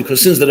debate was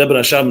because since the Rebbe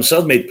Rashab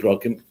himself made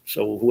Prokim,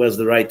 so who has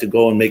the right to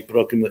go and make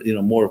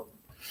Prokim, more?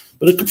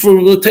 But for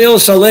Teil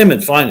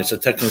Salemet, fine, it's a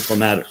technical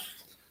matter.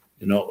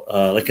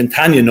 Like in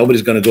Tanya,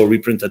 nobody's going to go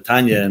reprint a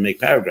Tanya and make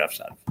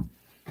paragraphs out of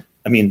it.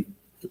 I mean,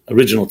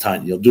 original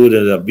Tanya. You'll do it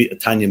at a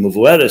Tanya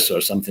Muvueris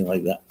or something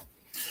like that.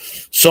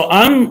 So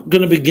I'm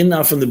going to begin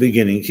now from the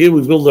beginning. Here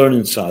we will learn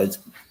inside.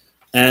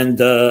 And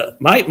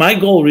my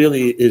goal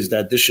really is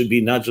that this should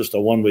be not just a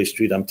one-way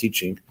street I'm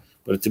teaching,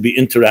 but to be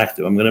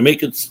interactive. I'm going to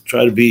make it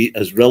try to be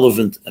as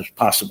relevant as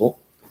possible.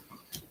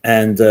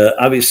 And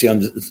obviously,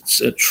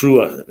 it's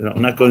true.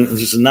 I'm not going.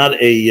 This is not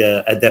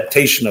a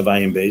adaptation of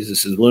Ayin Beis.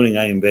 This is learning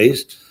Ayin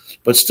Beis,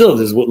 but still,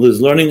 there's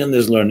learning and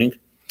there's learning,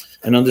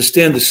 and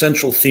understand the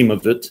central theme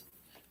of it.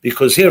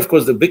 Because here, of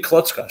course, the big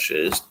klotzkash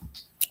is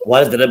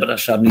why did the Rebbe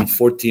Rashab need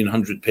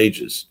 1,400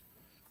 pages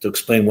to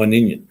explain one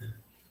inyan?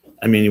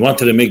 I mean, he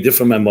wanted to make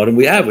different memorim.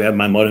 We have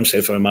memorim,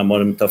 Sefer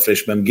memorim,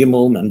 Tafresh, Mem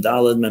Gimel, Mem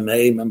Daled, Mem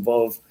Hey, Mem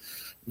Vov.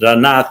 They're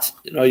not.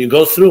 You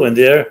go through, and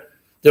there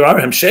are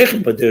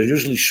hemshechim, but they're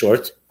usually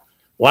short.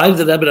 Why did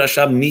the Rebbe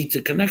Rashab need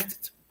to connect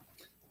it?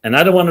 And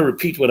I don't want to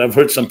repeat what I've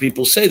heard some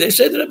people say. They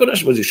say the Rebbe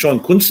Rashab was he showing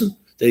kunsten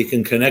that he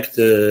can connect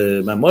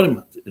the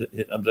memorim.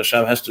 Rebbe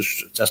Rashab has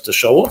to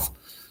show off.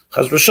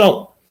 Chas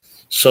v'shalom.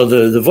 So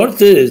the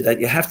word is that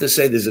you have to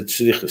say there's a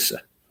tzrichus.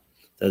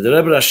 That the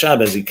Rebbe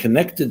Rashab, as he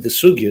connected the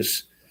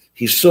sugyas,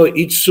 he saw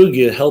each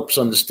sugya helps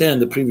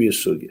understand the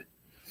previous sugya.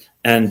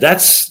 And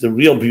that's the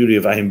real beauty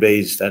of Ayin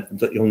Beis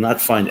that you'll not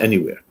find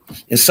anywhere.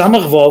 In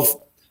Samach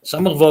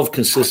Vov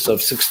consists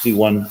of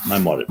 61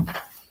 Maimorim.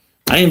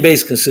 Ayin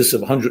Beis consists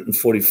of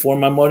 144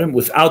 Maimorim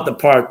without the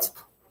part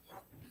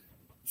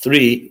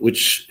 3,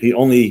 which he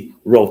only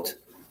wrote.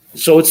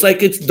 So it's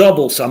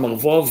double Samach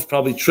Vov,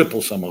 probably triple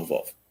Samach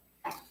Vov.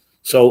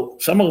 So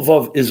Samach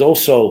Vov is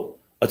also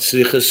a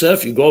tzrichas.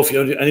 If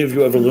any of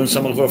you ever learned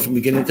Samach Vov from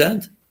beginning to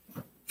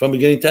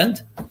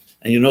end,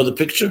 and you know the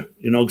picture,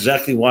 you know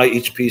exactly why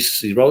each piece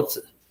he wrote.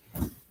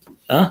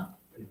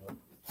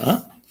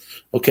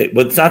 Okay,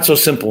 but it's not so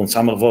simple in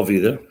Samach Vov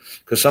either,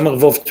 because Samach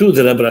Vov 2,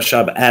 the Rebbe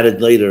Rashab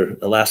added later,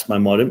 the last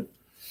Maimorim.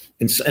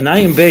 In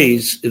Ayin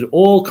Beis, it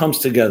all comes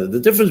together. The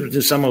difference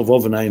between Samach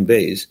Vov and Ayin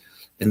Beis,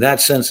 in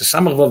that sense, the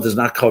Samach Vov does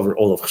not cover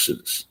all of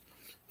Chassidus.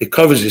 It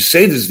covers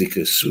Yeseides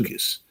Dikas,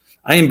 Sugis.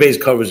 Ayin Beis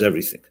covers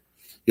everything.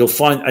 You'll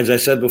find, as I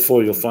said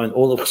before, you'll find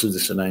all of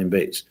Chassidus in Ayin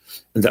Beis.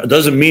 And that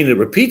doesn't mean it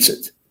repeats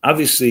it.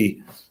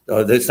 Obviously,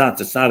 it's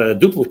not a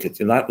duplicate.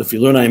 If you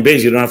learn Ayin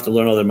Beis, you don't have to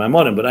learn other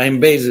Maimorim. But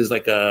Ayin Beis is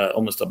like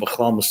almost a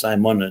B'chlal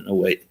M'saimon in a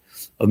way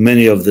of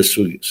many of the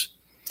Sugis.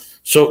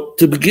 So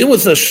to begin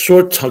with a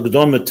short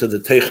Hagdama to the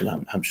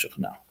Teichnam Hamshach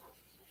now.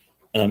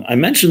 I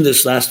mentioned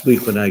this last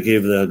week when I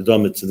gave the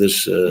Hagdama to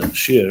this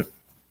Shiur,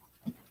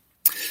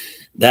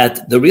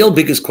 that the real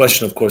biggest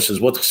question, of course, is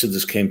what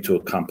Chassidus came to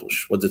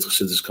accomplish. What did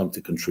Chassidus come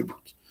to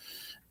contribute?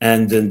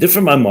 And in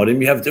different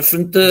Maimorim, you have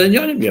different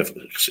Inyanim.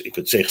 You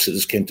could say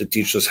Chassidus came to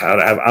teach us how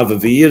to have Ava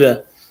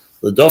V'yira.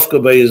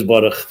 L'dofka Beis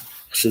Baruch.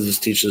 Chassidus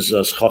teaches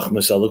us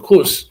Chochmas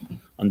Alakus,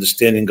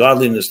 understanding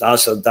godliness.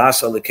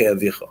 Dasa L'kei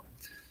Avicha.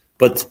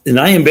 But in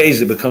Ayin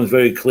Beis, it becomes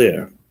very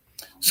clear,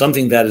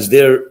 something that is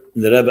there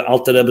in the Rebbe,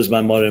 Alter Rebbe's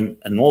Maimorim,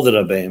 and all the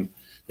Rabbeim,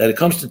 that it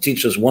comes to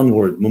teach us one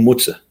word,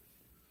 Memutza.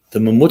 The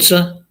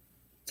Memutza,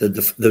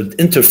 the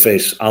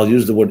interface, I'll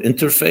use the word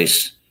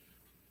interface,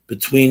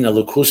 between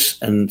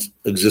Elokus and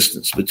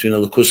existence, between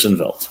Elokus and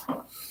Welt.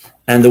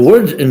 And the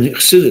word in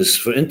Chassidus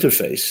for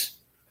interface,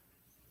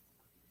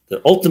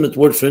 the ultimate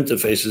word for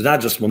interface is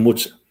not just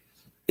Memutza,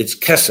 it's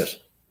Keser.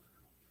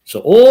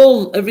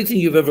 So everything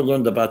you've ever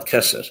learned about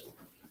Keser,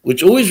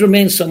 which always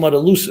remains somewhat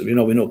elusive. We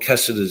know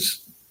Keser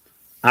is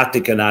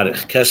Atik and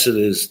Arich. Keser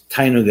is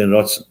Tainug and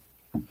Rotzen.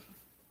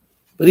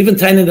 But even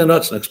Tainug and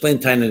Rotzen, explain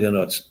Tainug and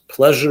Rotzen.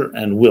 Pleasure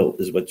and will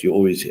is what you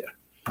always hear.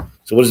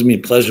 So what does it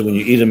mean, pleasure? When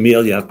you eat a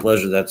meal, you have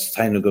pleasure. That's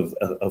Tainug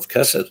of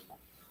Keser?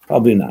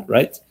 Probably not,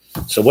 right?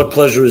 So what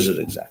pleasure is it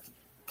exactly?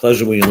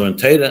 Pleasure when you learn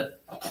Teda?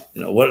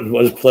 What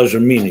does pleasure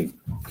meaning?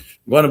 I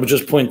want to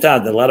just point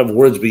out that a lot of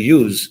words we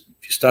use,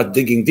 if you start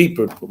digging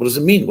deeper, what does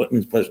it mean? What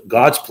means pleasure?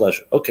 God's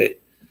pleasure. Okay.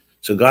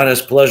 So God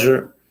has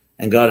pleasure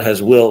and God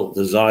has will,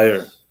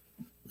 desire,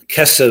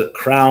 Keser,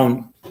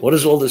 crown. What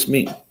does all this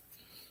mean?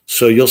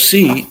 So you'll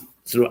see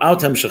throughout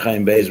Hemshech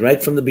Ayin Beis,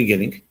 right from the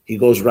beginning, he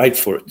goes right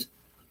for it.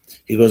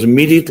 He goes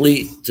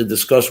immediately to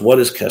discuss what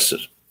is Keser.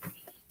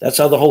 That's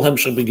how the whole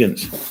Hemshech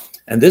begins.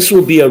 And this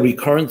will be a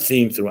recurrent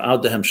theme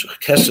throughout the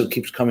Hemshech. Keser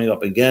keeps coming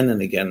up again and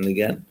again and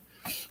again.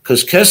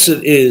 Because Keser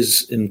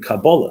is in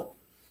Kabbalah,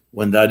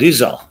 when the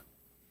Arizal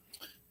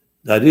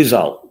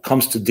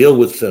comes to deal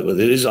with it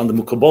is on the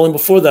Mukabolim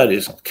before that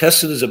is.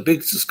 Keser is a big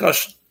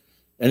discussion.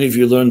 Any of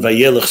you learn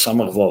Vayelech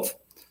Samach Vov.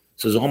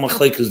 So there's a whole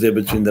machlekes there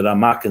between the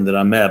Ramak and the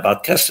Rameh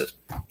about Keser.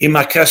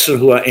 Ima Keser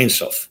hu Ein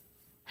Sof.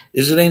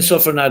 Is it Ein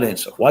Sof or not Ein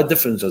Sof? What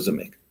difference does it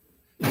make?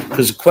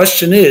 Because the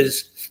question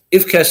is,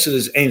 if Keser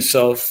is Ein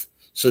Sof,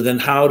 so then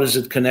how does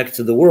it connect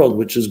to the world,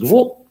 which is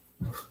Gvul?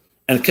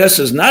 and Kesser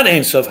is not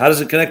Ein Sof, how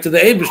does it connect to the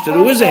Eibishter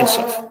who is Ein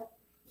Sof?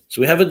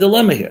 So we have a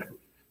dilemma here.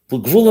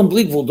 Gvul and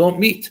Bli Gvul don't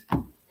meet.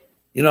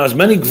 As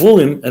many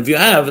Gvulim if you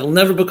have, it'll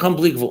never become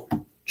Bli Gvul.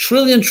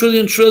 Trillion.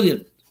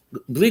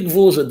 Bli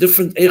Gvul is a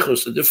different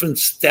echos, a different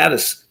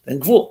status than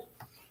Gvul.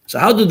 So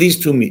how do these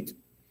two meet?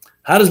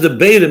 How does the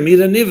Beira meet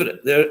a Nivra?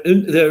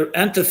 They're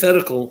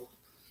antithetical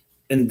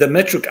and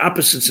diametric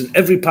opposites in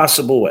every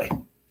possible way.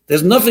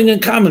 There's nothing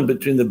in common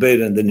between the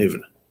Beira and the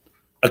Nivra,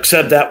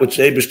 except that which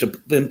the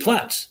Eibishter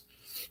implants.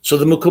 So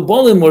the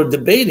Mekubalim were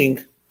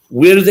debating,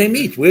 where do they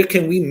meet? Where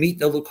can we meet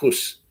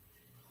Elokus?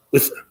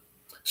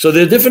 So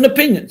there are different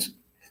opinions.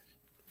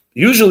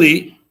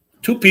 Usually,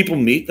 two people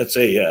meet, let's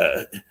say,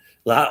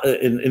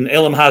 in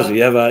Elam Hazi,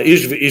 you have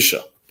Ish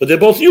v'Isha, but they're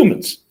both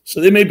humans.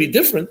 So they may be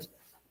different.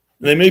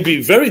 They may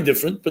be very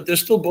different, but they're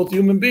still both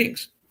human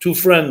beings. Two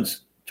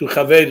friends, two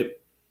Chavedim,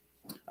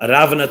 a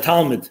Rav and a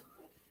Talmud.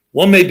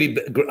 One may be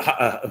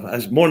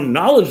has more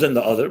knowledge than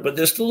the other, but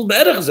they're still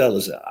Be'erach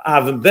Zelazeh.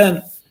 Av and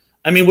Ben.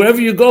 Wherever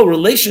you go,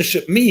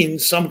 relationship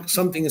means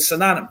something is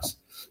synonymous.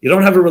 You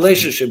don't have a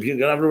relationship, you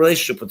don't have a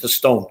relationship with the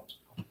stone.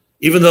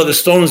 Even though the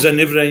stone is a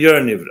Nivra and you're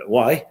a Nivra.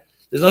 Why?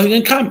 There's nothing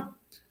in common.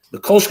 The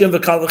Kolshken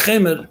v'Kal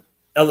v'Chemer,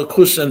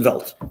 Elikus and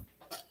Welt.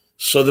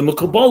 So the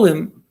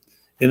Mekubalim,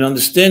 in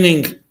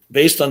understanding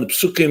based on the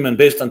Psukim and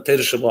based on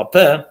Teresh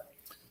Peh,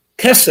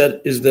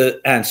 Kesed is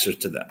the answer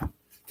to them.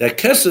 That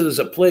Kesed is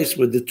a place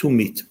where the two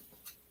meet.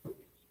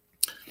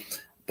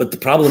 But the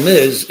problem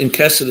is, in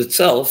Kesed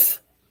itself,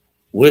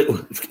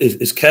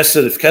 if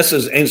Kesed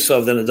is Ein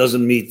Sof, then it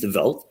doesn't meet the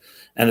Welt.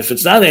 And if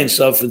it's not Ein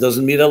Sof, it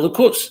doesn't meet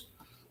Elikus.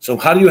 So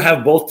how do you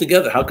have both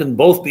together? How can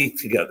both be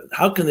together?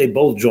 How can they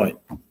both join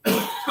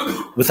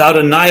without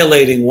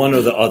annihilating one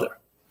or the other?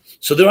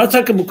 So there are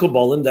Taka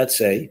Mukubalim that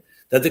say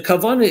that the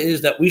kavanah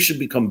is that we should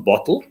become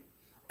bottle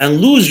and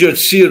lose your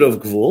tzir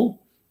of gvul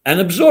and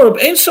absorb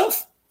Ein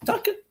Sof.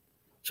 Taka.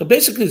 So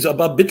basically it's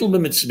about bittul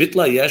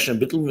b'mitzvitla yesh and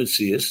bittul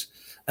b'mitzias,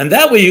 and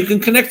that way you can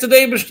connect to the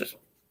Eibishter.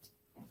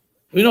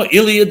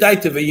 Ili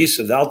Yadaita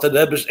v'Yisav, the Alter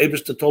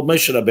Eibishter told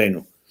Moshe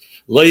Rabbeinu,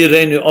 Lo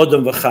yireinu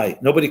odom v'chai,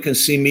 nobody can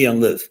see me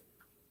and live.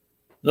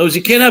 In other words,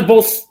 you can't have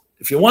both.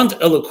 If you want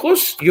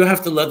Elikus, you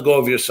have to let go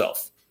of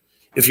yourself.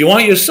 If you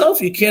want yourself,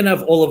 you can't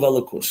have all of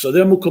Elikus. So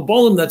there are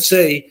Mukabolim that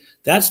say,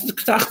 that's the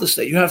Ktachlis,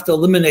 that you have to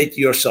eliminate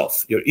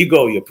yourself, your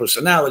ego, your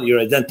personality,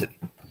 your identity.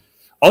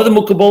 Other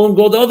Mukabolim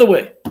go the other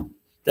way,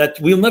 that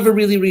we'll never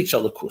really reach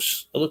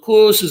Elikus.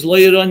 Elikus is Lo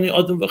yireinu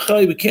odom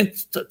v'chai, we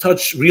can't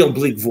touch real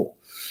Bli Gvul.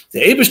 The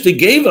Eibishter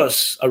gave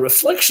us a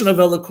reflection of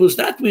Elikus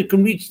that we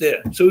can reach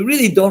there. So we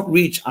really don't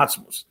reach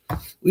Atzmos.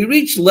 We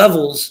reach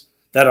levels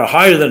that are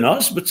higher than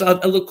us, but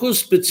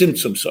Elikus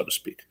b'tzimtzum, so to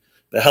speak.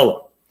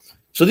 Behela.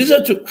 So these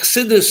are two.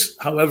 Chassidus,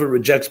 however,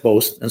 rejects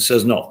both and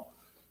says no.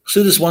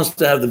 Chassidus wants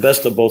to have the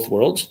best of both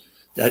worlds,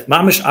 that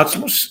mamish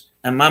Atzmos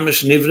and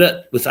mamish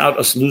Nivra without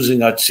us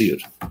losing our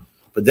tzir.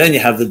 But then you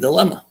have the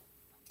dilemma.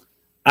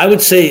 I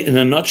would say, in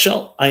a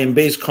nutshell, Ayin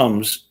Beis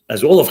comes,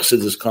 as all of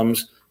Chassidus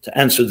comes, to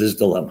answer this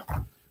dilemma.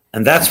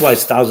 And that's why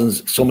it's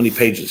thousands, so many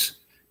pages.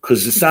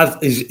 Because it's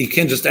not, you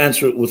can't just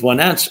answer it with one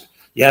answer.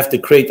 You have to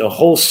create a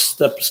whole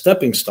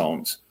stepping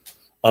stones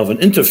of an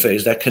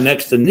interface that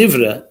connects the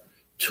Nivra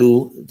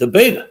to the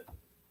Beta.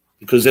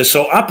 Because they're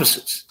so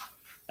opposites.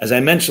 As I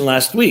mentioned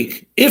last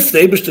week, if the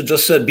Eibishter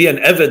just said, be an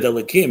Eved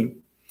Elikim,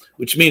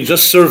 which means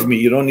just serve me,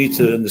 you don't need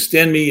to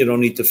understand me, you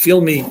don't need to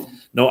feel me,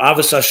 no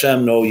Avos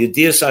Hashem, no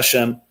Yedias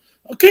Hashem.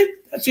 Okay,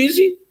 that's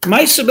easy.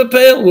 Maisa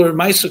B'Peil, or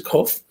Maisa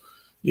Kof.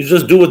 You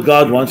just do what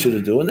God wants you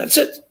to do, and that's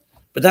it.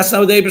 But that's not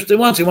what the Eibishter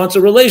wants. He wants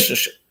a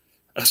relationship.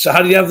 So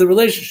how do you have the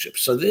relationship?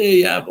 So there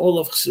you have all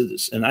of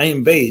Chassidus. And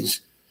Ayin Beis,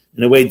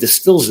 in a way,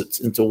 distills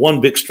it into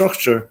one big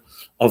structure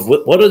of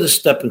what are the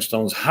stepping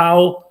stones,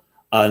 how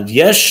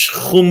Yesh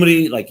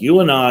Chumri, like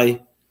you and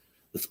I,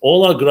 with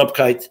all our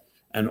grubkeit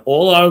and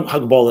all our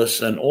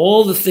hagbolas and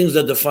all the things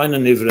that define a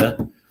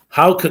Nivra,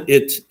 how could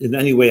it in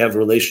any way have a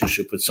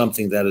relationship with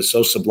something that is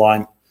so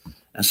sublime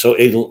and so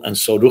edel and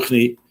so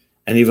ruchni,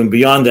 and even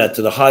beyond that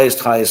to the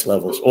highest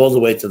levels, all the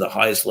way to the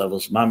highest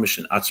levels, mamish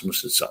and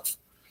atzmus itself.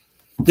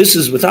 This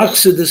is, without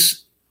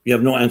Chassidus, you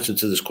have no answer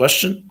to this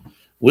question.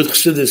 With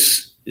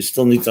Chassidus, you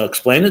still need to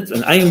explain it.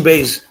 And Ayin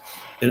Beis,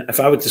 if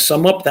I were to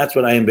sum up, that's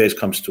what Ayin Beis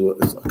comes to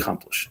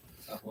accomplish.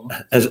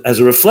 As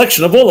a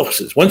reflection of all of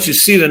Chassidus. Once you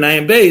see it in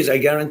Ayin Beis, I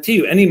guarantee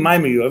you, any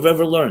mimer you have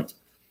ever learned,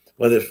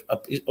 whether a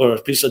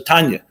piece of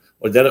Tanya,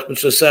 or Derech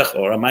Mitzvah,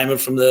 or a mimer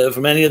from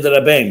any of the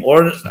Rabbeim,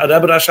 or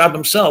Rabbi Rashab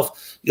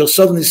himself, you'll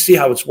suddenly see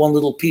how it's one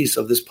little piece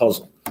of this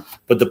puzzle.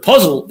 But the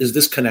puzzle is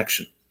this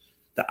connection,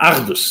 the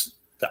Achdus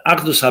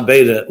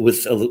Habeira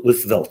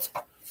with Welt.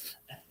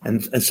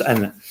 And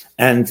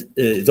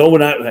though we're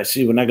not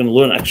going to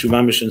learn actually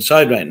mamish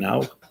inside right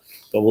now,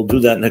 but we'll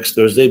do that next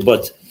Thursday.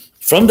 But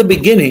from the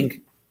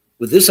beginning,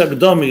 with this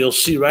Agdama, you'll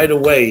see right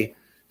away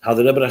how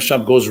the Rebbe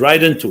Rashab goes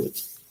right into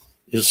it.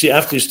 You'll see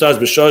after he starts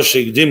B'Shor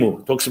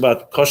Sheikdimu, talks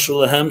about Kosher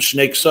Lahem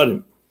Shnei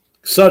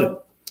Ksarim.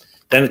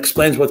 Then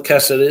explains what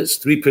Kesed is,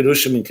 3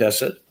 Perushim in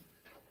Kesed.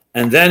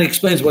 And then he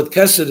explains what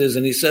Kesed is,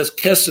 and he says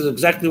Kesed is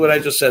exactly what I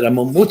just said, a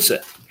Momutze.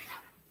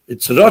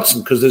 it's a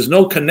rotzen because there's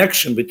no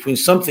connection between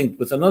something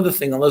with another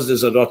thing unless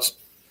there's a rotzen.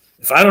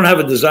 If I don't have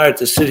a desire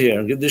to sit here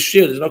and give this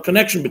shiur, there's no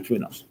connection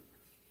between us.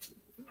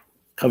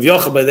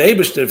 Kavyocha by the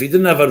Eibishter, if he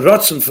didn't have a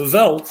rotzen for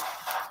Welt,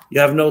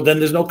 then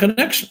there's no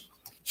connection.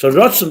 So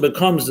rotzen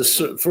becomes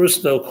the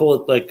first, they'll call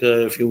it like,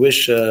 if you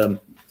wish,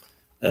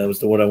 what's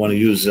the word I want to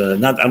use? I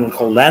don't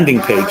call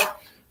landing page,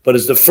 but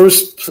it's the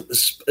first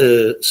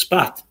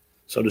spot,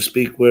 so to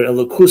speak, where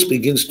Elokus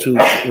begins to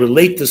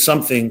relate to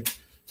something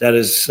that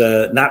is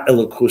not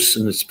Elokus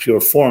in its pure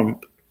form,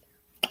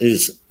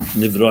 is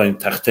Nivroim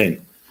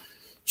Tachtein.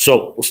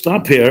 So we'll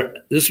stop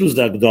here. This was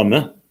the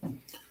Akdama,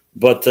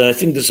 but I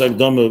think this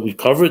Akdama we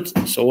covered.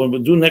 So what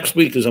we'll do next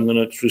week is I'm going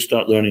to actually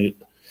start learning it.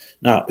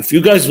 Now, if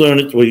you guys learn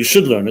it, well, you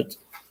should learn it.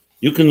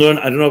 You can learn,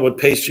 I don't know what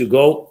pace you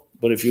go,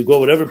 but if you go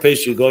whatever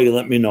pace you go, you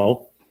let me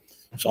know.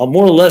 So I'll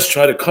more or less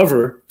try to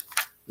cover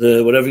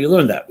whatever you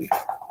learned that week.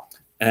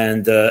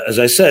 And as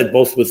I said,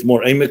 both with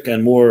more amic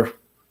and more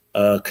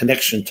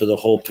connection to the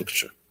whole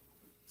picture.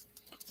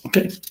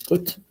 Okay,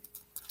 good.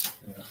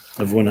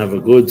 Everyone have a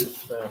good...